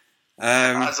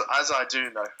 As I do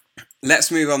know.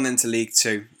 Let's move on then to League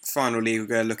 2. Final league we're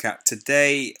going to look at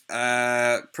today.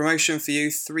 Promotion for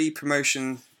you. 3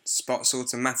 promotion spots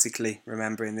automatically,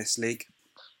 remember, in this league.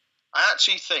 I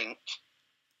actually think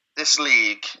this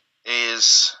league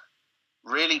is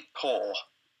really poor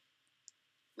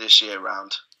this year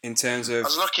round. In terms of I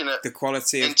was looking at the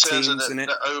quality of teams in it?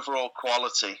 The overall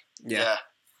quality. Yeah.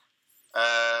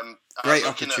 Great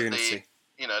opportunity.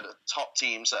 The top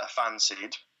teams that are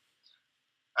fancied.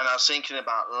 And I was thinking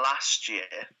about last year,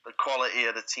 the quality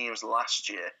of the teams last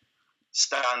year.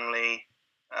 Stanley,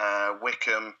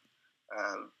 Wickham,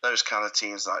 those kind of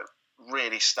teams that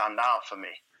really stand out for me.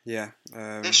 Yeah.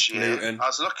 This year, Luton. I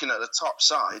was looking at the top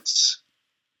sides.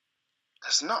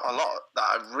 There's not a lot that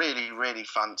I really, really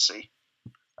fancy.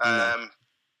 No.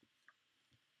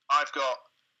 I've got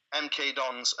MK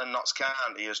Dons and Notts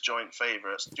County as joint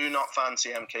favourites. Do not fancy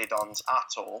MK Dons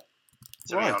at all,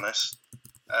 to be honest.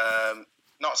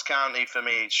 Notts County, for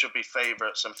me, should be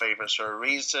favourites and favourites for a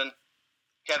reason.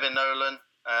 Kevin Nolan,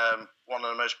 one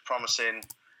of the most promising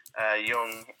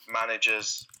young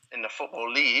managers in the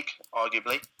Football League,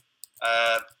 arguably.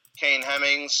 Kane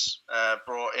Hemmings,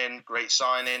 brought in, great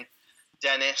signing.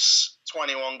 Dennis,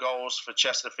 21 goals for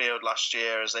Chesterfield last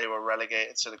year as they were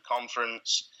relegated to the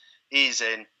conference. He's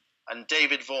in. And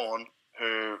David Vaughan,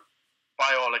 who,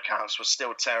 by all accounts, was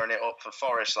still tearing it up for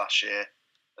Forest last year,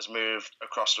 has moved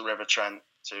across the River Trent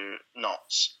to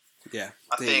Notts. Yeah.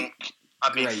 I think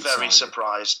I'd be very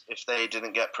surprised if they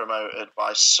didn't get promoted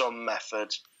by some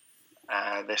method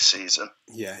this season.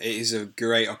 Yeah, it is a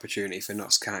great opportunity for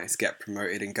Notts County to get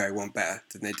promoted and go one better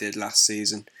than they did last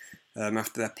season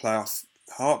after their playoff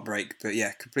heartbreak. But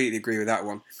yeah, completely agree with that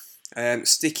one.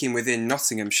 Sticking within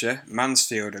Nottinghamshire,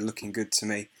 Mansfield are looking good to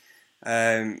me.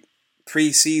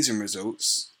 Pre-season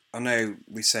results, I know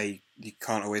we say you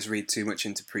can't always read too much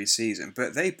into pre-season,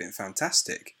 but they've been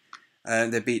fantastic.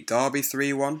 They beat Derby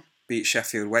 3-1, beat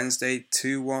Sheffield Wednesday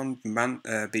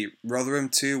 2-1, beat Rotherham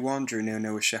 2-1, drew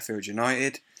 0-0 with Sheffield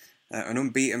United. An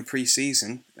unbeaten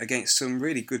pre-season against some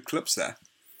really good clubs there.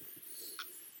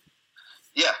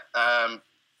 Yeah,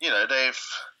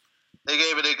 they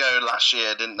gave it a go last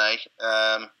year, didn't they?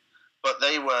 But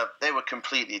they were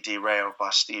completely derailed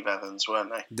by Steve Evans,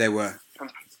 weren't they? They were.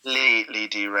 Completely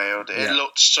derailed. It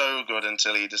looked so good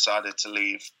until he decided to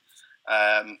leave.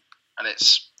 And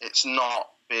it's not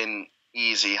been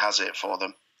easy, has it, for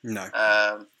them? No.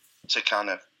 To kind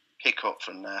of pick up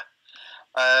from there.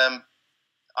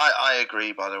 I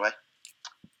agree, by the way.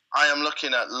 I am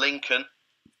looking at Lincoln.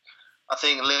 I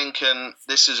think Lincoln,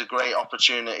 this is a great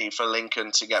opportunity for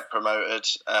Lincoln to get promoted.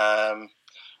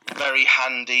 Very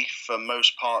handy for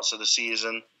most parts of the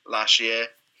season last year.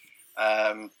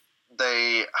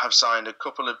 They have signed a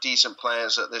couple of decent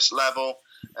players at this level.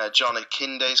 John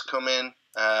Akinde's come in.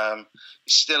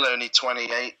 He's still only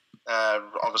 28.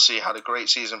 Obviously had a great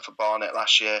season for Barnet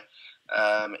last year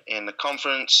in the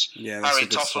conference. Yeah, Harry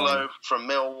Toffolo from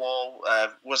Millwall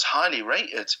was highly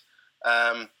rated.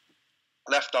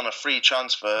 Left on a free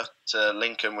transfer to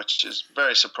Lincoln, which is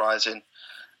very surprising.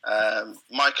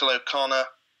 Michael O'Connor,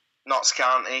 Notts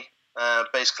County,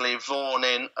 basically Vaughan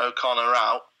in, O'Connor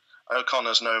out.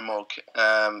 O'Connor's no mug.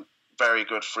 Very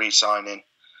good free signing.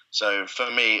 So for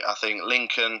me, I think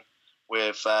Lincoln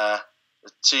with the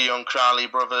two young Crowley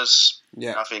brothers,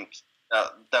 I think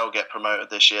they'll get promoted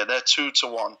this year. They're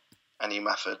 2-1 any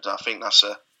method. I think that's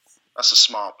a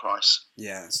smart price.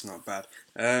 Yeah, it's not bad.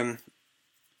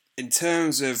 In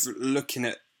terms of looking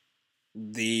at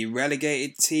the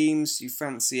relegated teams, do you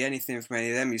fancy anything from any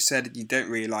of them? You said you don't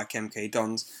really like MK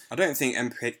Dons. I don't think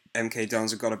MK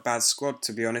Dons have got a bad squad,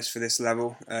 to be honest, for this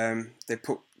level. They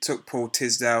took Paul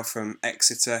Tisdale from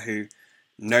Exeter, who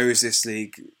knows this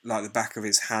league like the back of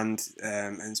his hand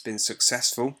and has been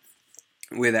successful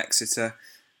with Exeter.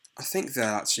 I think they'll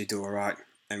actually do all right,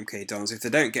 MK Dons. If they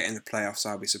don't get in the playoffs,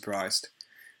 I'll be surprised.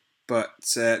 But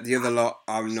the other lot,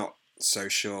 I'm not so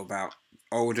sure about.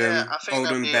 Oldham, I think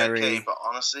Oldham, that'd be Bury. okay, but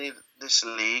honestly, this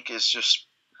league is just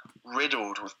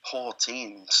riddled with poor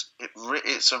teams.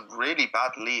 It's a really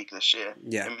bad league this year,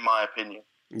 in my opinion.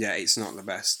 Yeah, it's not the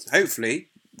best. Hopefully,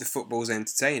 the football's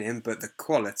entertaining, but the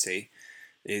quality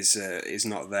is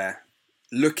not there.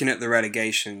 Looking at the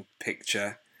relegation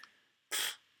picture,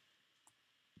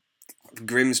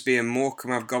 Grimsby and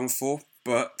Morecambe I've gone for,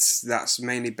 but that's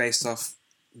mainly based off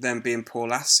them being poor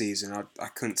last season. I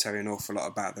couldn't tell you an awful lot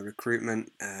about the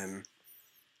recruitment,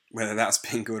 whether that's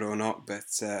been good or not, but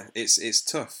it's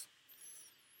tough.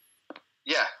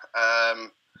 Yeah.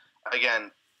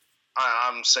 Again,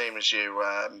 I'm same as you.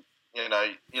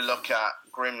 You look at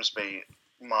Grimsby,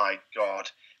 my God.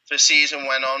 If the season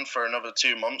went on for another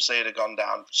 2 months, they'd have gone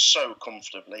down so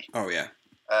comfortably. Oh, yeah.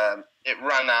 It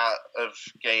ran out of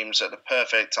games at the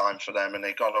perfect time for them, and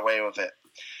they got away with it.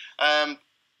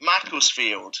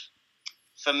 Macclesfield,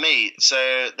 for me,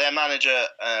 so their manager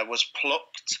was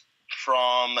plucked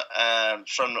from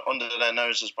under their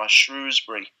noses by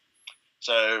Shrewsbury.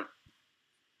 So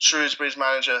Shrewsbury's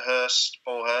manager,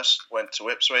 Paul Hurst, went to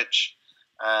Ipswich.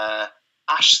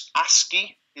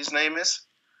 Askey, his name is.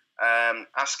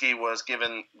 Askey was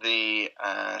given the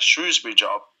Shrewsbury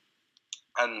job,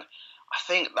 and I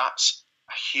think that's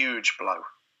a huge blow.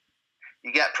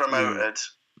 You get promoted,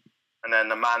 and then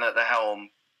the man at the helm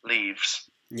leaves.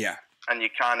 Yeah. And you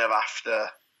kind of have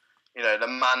to, the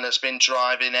man that's been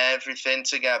driving everything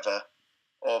together,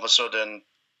 all of a sudden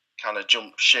kind of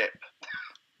jump ship.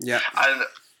 Yeah. And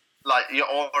you're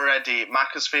already,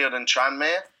 Macclesfield and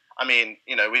Tranmere I mean,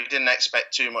 we didn't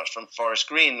expect too much from Forest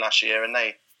Green last year, and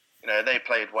they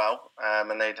played well,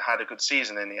 and they had a good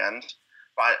season in the end.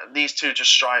 But these two just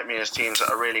strike me as teams that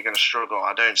are really going to struggle.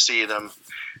 I don't see them,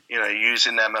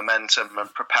 using their momentum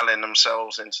and propelling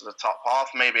themselves into the top half.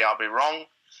 Maybe I'll be wrong,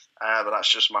 but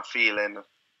that's just my feeling.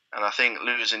 And I think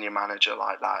losing your manager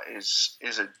like that is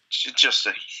just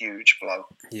a huge blow.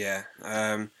 Yeah.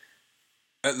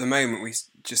 At the moment, we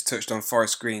just touched on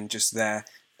Forest Green just there.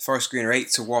 Forest Green are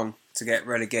 8-1 to get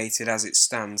relegated as it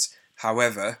stands.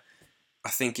 However, I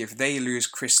think if they lose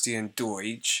Christian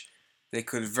Doidge, they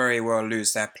could very well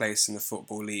lose their place in the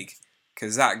Football League.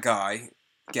 Because that guy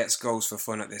gets goals for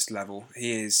fun at this level.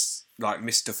 He is like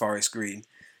Mr. Forest Green.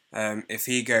 If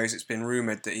he goes, it's been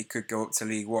rumoured that he could go up to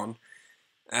League One.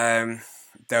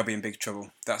 They'll be in big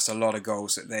trouble. That's a lot of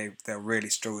goals that they'll really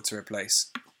struggle to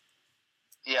replace.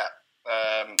 Yeah.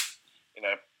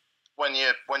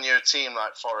 When you're a team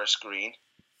like Forest Green,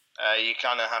 you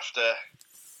kind of have to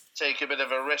take a bit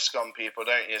of a risk on people,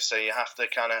 don't you? So you have to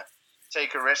kind of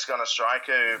take a risk on a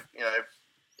striker who,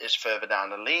 is further down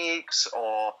the leagues,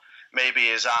 or maybe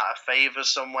is out of favour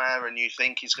somewhere and you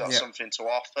think he's got something to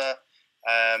offer.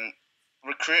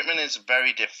 Recruitment is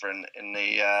very different in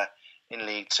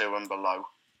League Two and below.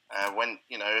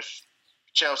 If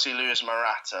Chelsea lose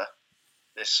Morata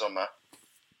this summer,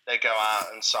 they go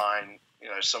out and sign,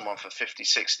 someone for 50,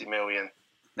 60 million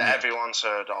that everyone's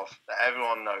heard of, that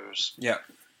everyone knows. Yeah.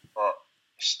 But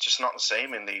it's just not the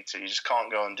same in League Two. You just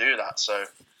can't go and do that. So,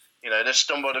 they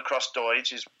stumbled across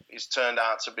Doidge. He's turned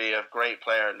out to be a great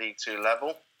player at League Two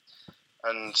level.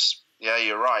 And, yeah,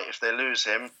 you're right. If they lose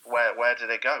him, where do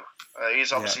they go?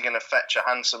 He's obviously going to fetch a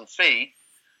handsome fee,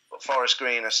 but Forest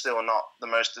Green are still not the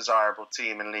most desirable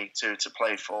team in League Two to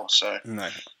play for. So no,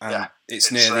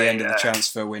 it's near the end of the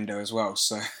transfer window as well.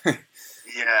 So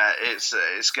yeah,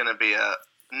 it's going to be a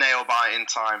nail biting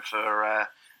time for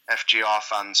FGR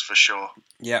fans for sure.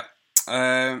 Yeah.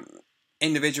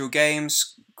 Individual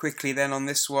games quickly then on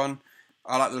this one.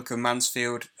 I like the look of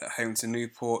Mansfield at home to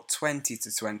Newport,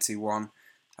 20-21.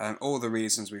 All the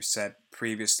reasons we've said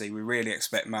previously. We really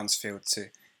expect Mansfield to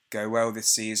go well this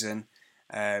season.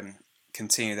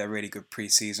 Continue their really good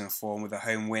pre-season form with a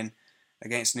home win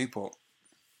against Newport.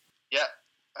 Yeah,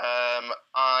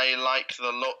 I like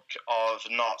the look of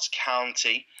Notts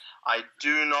County. I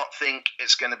do not think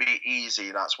it's going to be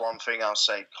easy. That's one thing I'll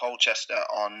say. Colchester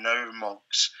are no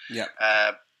mugs. Yeah.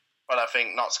 But I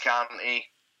think Notts County,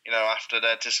 after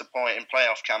their disappointing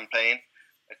playoff campaign,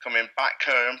 they're coming back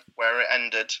home where it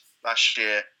ended last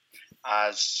year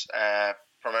as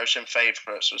promotion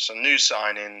favourites with some new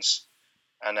signings.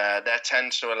 And they're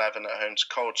 10-11 at home to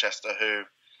Colchester, who,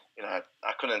 I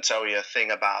couldn't tell you a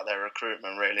thing about their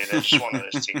recruitment, really. They're just one of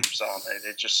those teams, aren't they?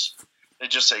 They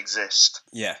just exist.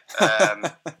 Yeah.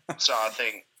 So I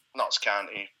think Notts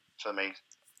County, for me,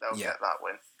 they'll get that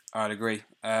win. I'd agree.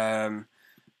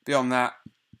 Beyond that,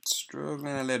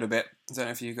 struggling a little bit. I don't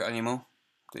know if you've got any more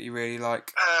that you really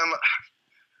like.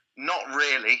 Not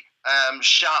really.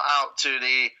 Shout out to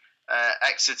the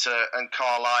Exeter and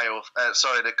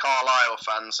the Carlisle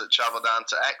fans that travel down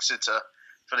to Exeter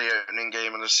for the opening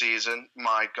game of the season.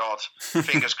 My God,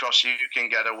 fingers crossed you can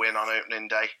get a win on opening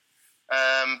day.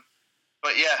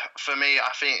 But yeah, for me,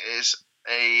 I think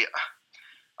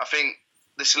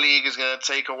this league is going to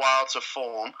take a while to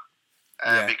form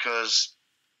because,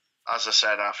 as I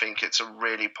said, I think it's a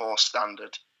really poor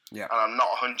standard. Yeah. And I'm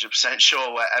not 100%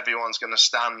 sure where everyone's going to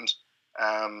stand,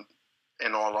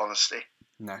 in all honesty.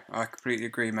 No, I completely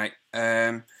agree, mate.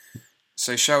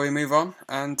 So shall we move on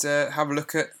and have a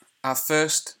look at our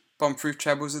first bomb-proof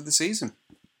trebles of the season?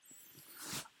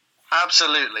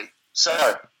 Absolutely.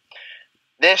 So,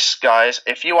 this, guys,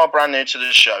 if you are brand new to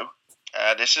the show,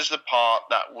 this is the part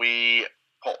that we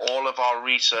put all of our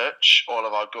research, all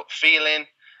of our gut feeling,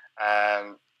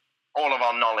 all of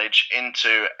our knowledge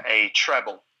into a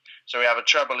treble. So we have a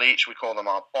treble each. We call them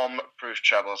our bomb-proof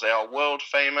trebles. They are world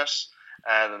famous.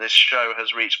 And this show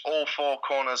has reached all four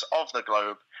corners of the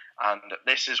globe, and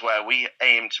this is where we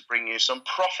aim to bring you some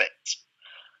profit.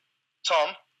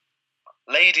 Tom,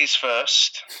 ladies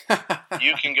first.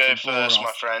 You can go first,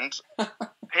 my friend.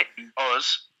 Pick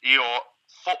us your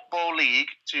Football League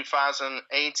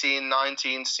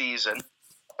 2018-19 season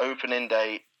opening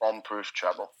day bomb-proof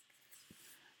treble.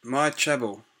 My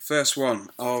treble, first one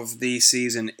of the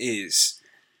season is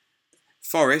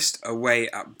Forest away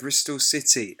at Bristol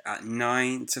City at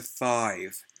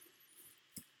 9-5.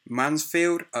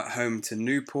 Mansfield at home to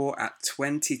Newport at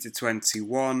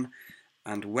 20-21.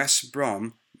 And West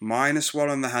Brom -1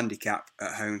 on the handicap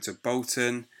at home to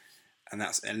Bolton, and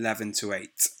that's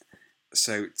 11-8.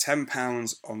 So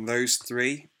 £10 on those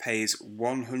three pays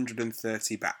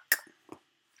 130 back.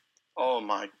 Oh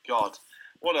my God.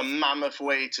 What a mammoth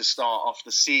way to start off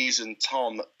the season,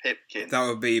 Tom Pipkin. That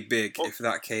would be big if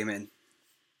that came in.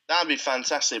 That'd be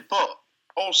fantastic. But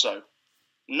also,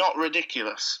 not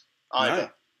ridiculous either. No,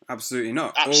 absolutely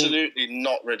not. Absolutely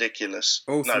not ridiculous.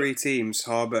 All three teams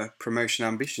harbour promotion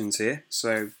ambitions here.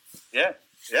 So Yeah,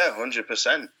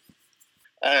 100%.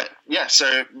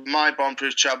 So my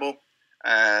bomb-proof treble,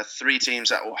 three teams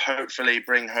that will hopefully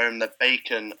bring home the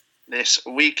bacon this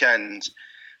weekend.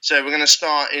 So we're going to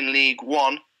start in League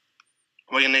One.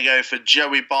 We're going to go for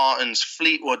Joey Barton's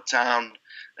Fleetwood Town,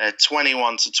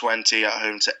 21-20 at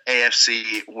home to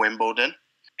AFC Wimbledon.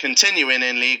 Continuing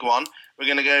in League One, we're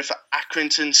going to go for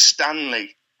Accrington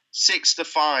Stanley,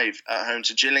 6-5 at home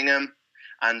to Gillingham.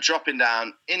 And dropping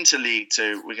down into League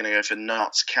Two, we're going to go for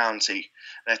Notts County.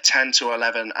 They're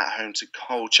 10-11 at home to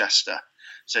Colchester.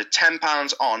 So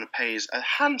 £10 on pays a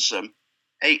handsome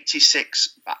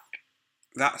 86 back.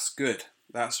 That's good.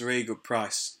 That's a really good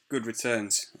price. Good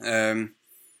returns.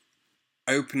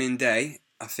 Opening day,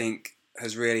 I think,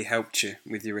 has really helped you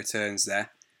with your returns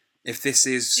there. If this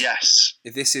is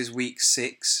week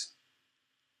 6,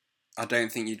 I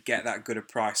don't think you'd get that good a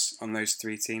price on those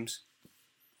three teams.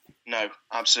 No,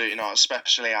 absolutely not,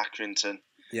 especially Accrington.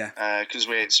 Yeah. Because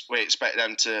we expect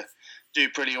them to do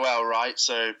pretty well, right?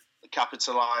 So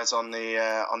capitalise on the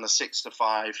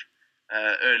 6-5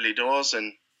 early doors,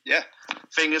 and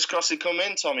fingers crossed they come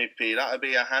in, Tommy P. That would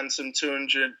be a handsome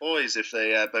 200 boys if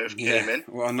they both came in.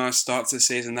 What a nice start to the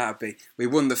season that would be. We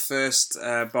won the first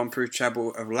bomb-proof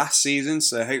treble of last season,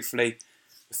 so hopefully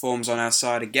the form's on our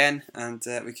side again, and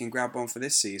we can grab one for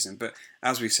this season. But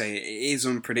as we say, it is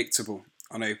unpredictable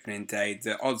on opening day.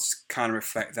 The odds kind of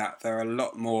reflect that. They're a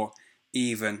lot more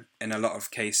even in a lot of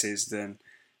cases than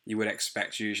you would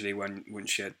expect usually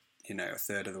once you're a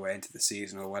third of the way into the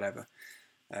season or whatever.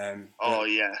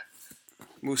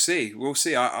 We'll see.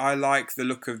 I like the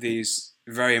look of these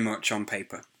very much on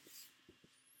paper.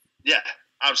 Yeah,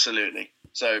 absolutely.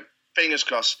 So fingers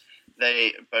crossed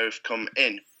they both come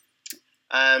in.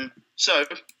 So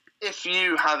if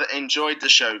you have enjoyed the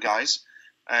show, guys,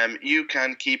 you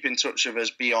can keep in touch with us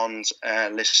beyond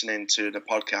listening to the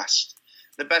podcast.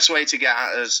 The best way to get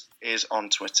at us is on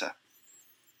Twitter.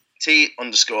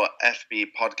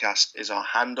 T_FB podcast is our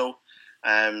handle.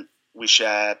 We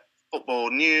share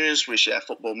football news, we share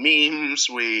football memes,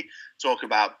 we talk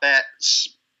about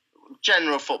bets,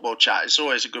 general football chat. It's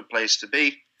always a good place to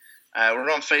be. We're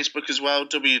on Facebook as well,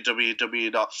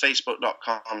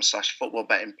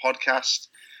 www.facebook.com/footballbettingpodcast.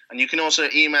 And you can also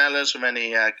email us with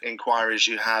any inquiries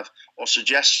you have or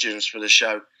suggestions for the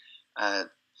show,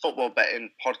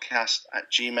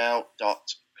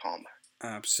 footballbettingpodcast@gmail.com.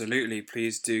 Absolutely.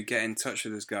 Please do get in touch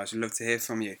with us, guys. We'd love to hear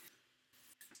from you.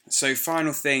 So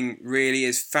final thing really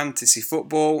is fantasy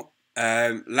football.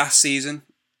 Last season,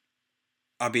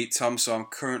 I beat Tom, so I'm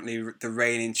currently the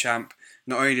reigning champ.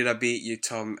 Not only did I beat you,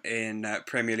 Tom, in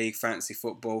Premier League fantasy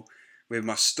football with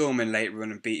my storming late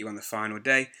run and beat you on the final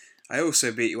day, I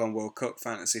also beat you on World Cup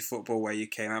fantasy football where you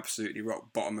came absolutely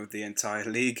rock bottom of the entire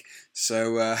league.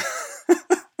 So I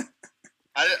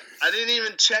didn't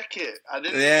even check it.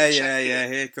 Yeah.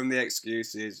 Here come the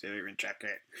excuses. You didn't even check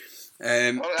it.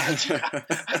 I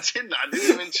didn't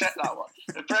even check that one.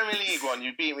 The Premier League one,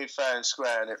 you beat me fair and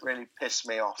square, and it really pissed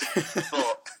me off.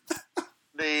 But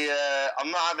I'm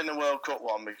not having the World Cup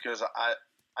one because I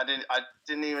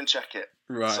didn't even check it.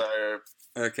 Right. So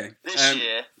okay.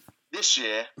 This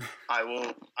year, I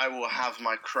will have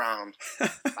my crown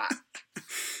back.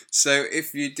 So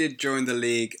if you did join the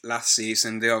league last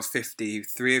season, there are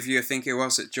 53 of you, I think it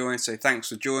was, that joined. So thanks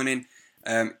for joining.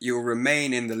 You'll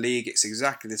remain in the league. It's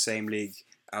exactly the same league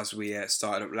as we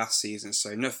started up last season,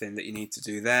 so nothing that you need to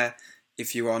do there.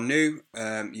 If you are new,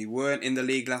 you weren't in the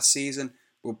league last season,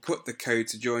 we'll put the code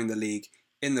to join the league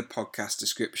in the podcast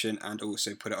description and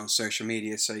also put it on social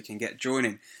media so you can get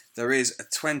joining. There is a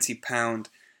 £20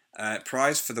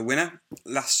 prize for the winner.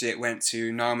 Last year it went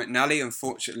to Niall McNally.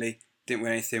 Unfortunately, didn't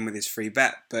win anything with his free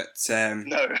bet, but no,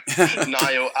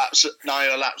 Niall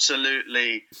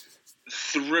absolutely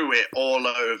threw it all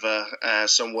over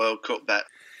some World Cup bet.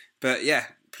 But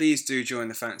yeah, please do join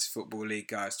the Fantasy Football League,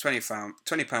 guys.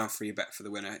 £20 free bet for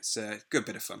the winner. It's a good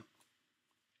bit of fun.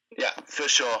 Yeah, for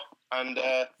sure. And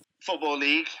Football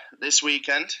League this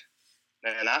weekend,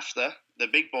 and after, the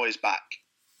big boys back.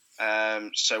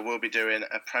 So we'll be doing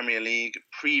a Premier League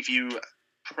preview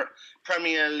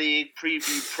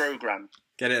program.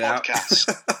 Get it podcast.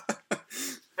 out.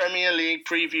 Premier League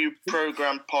preview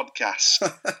program podcast.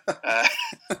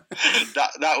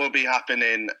 That will be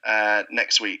happening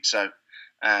next week. So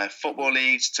Football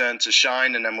leagues turn to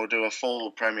shine, and then we'll do a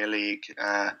full Premier League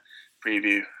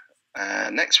preview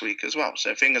next week as well.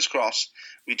 So fingers crossed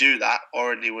we do that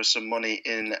already with some money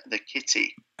in the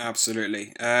kitty.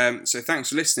 Absolutely. So thanks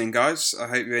for listening, guys. I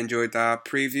hope you enjoyed our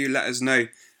preview. Let us know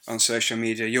on social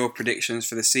media your predictions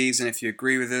for the season, if you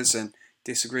agree with us and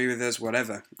disagree with us,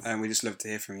 whatever. And we just love to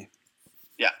hear from you.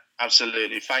 Yeah,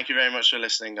 absolutely. Thank you very much for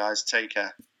listening, guys. Take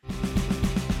care.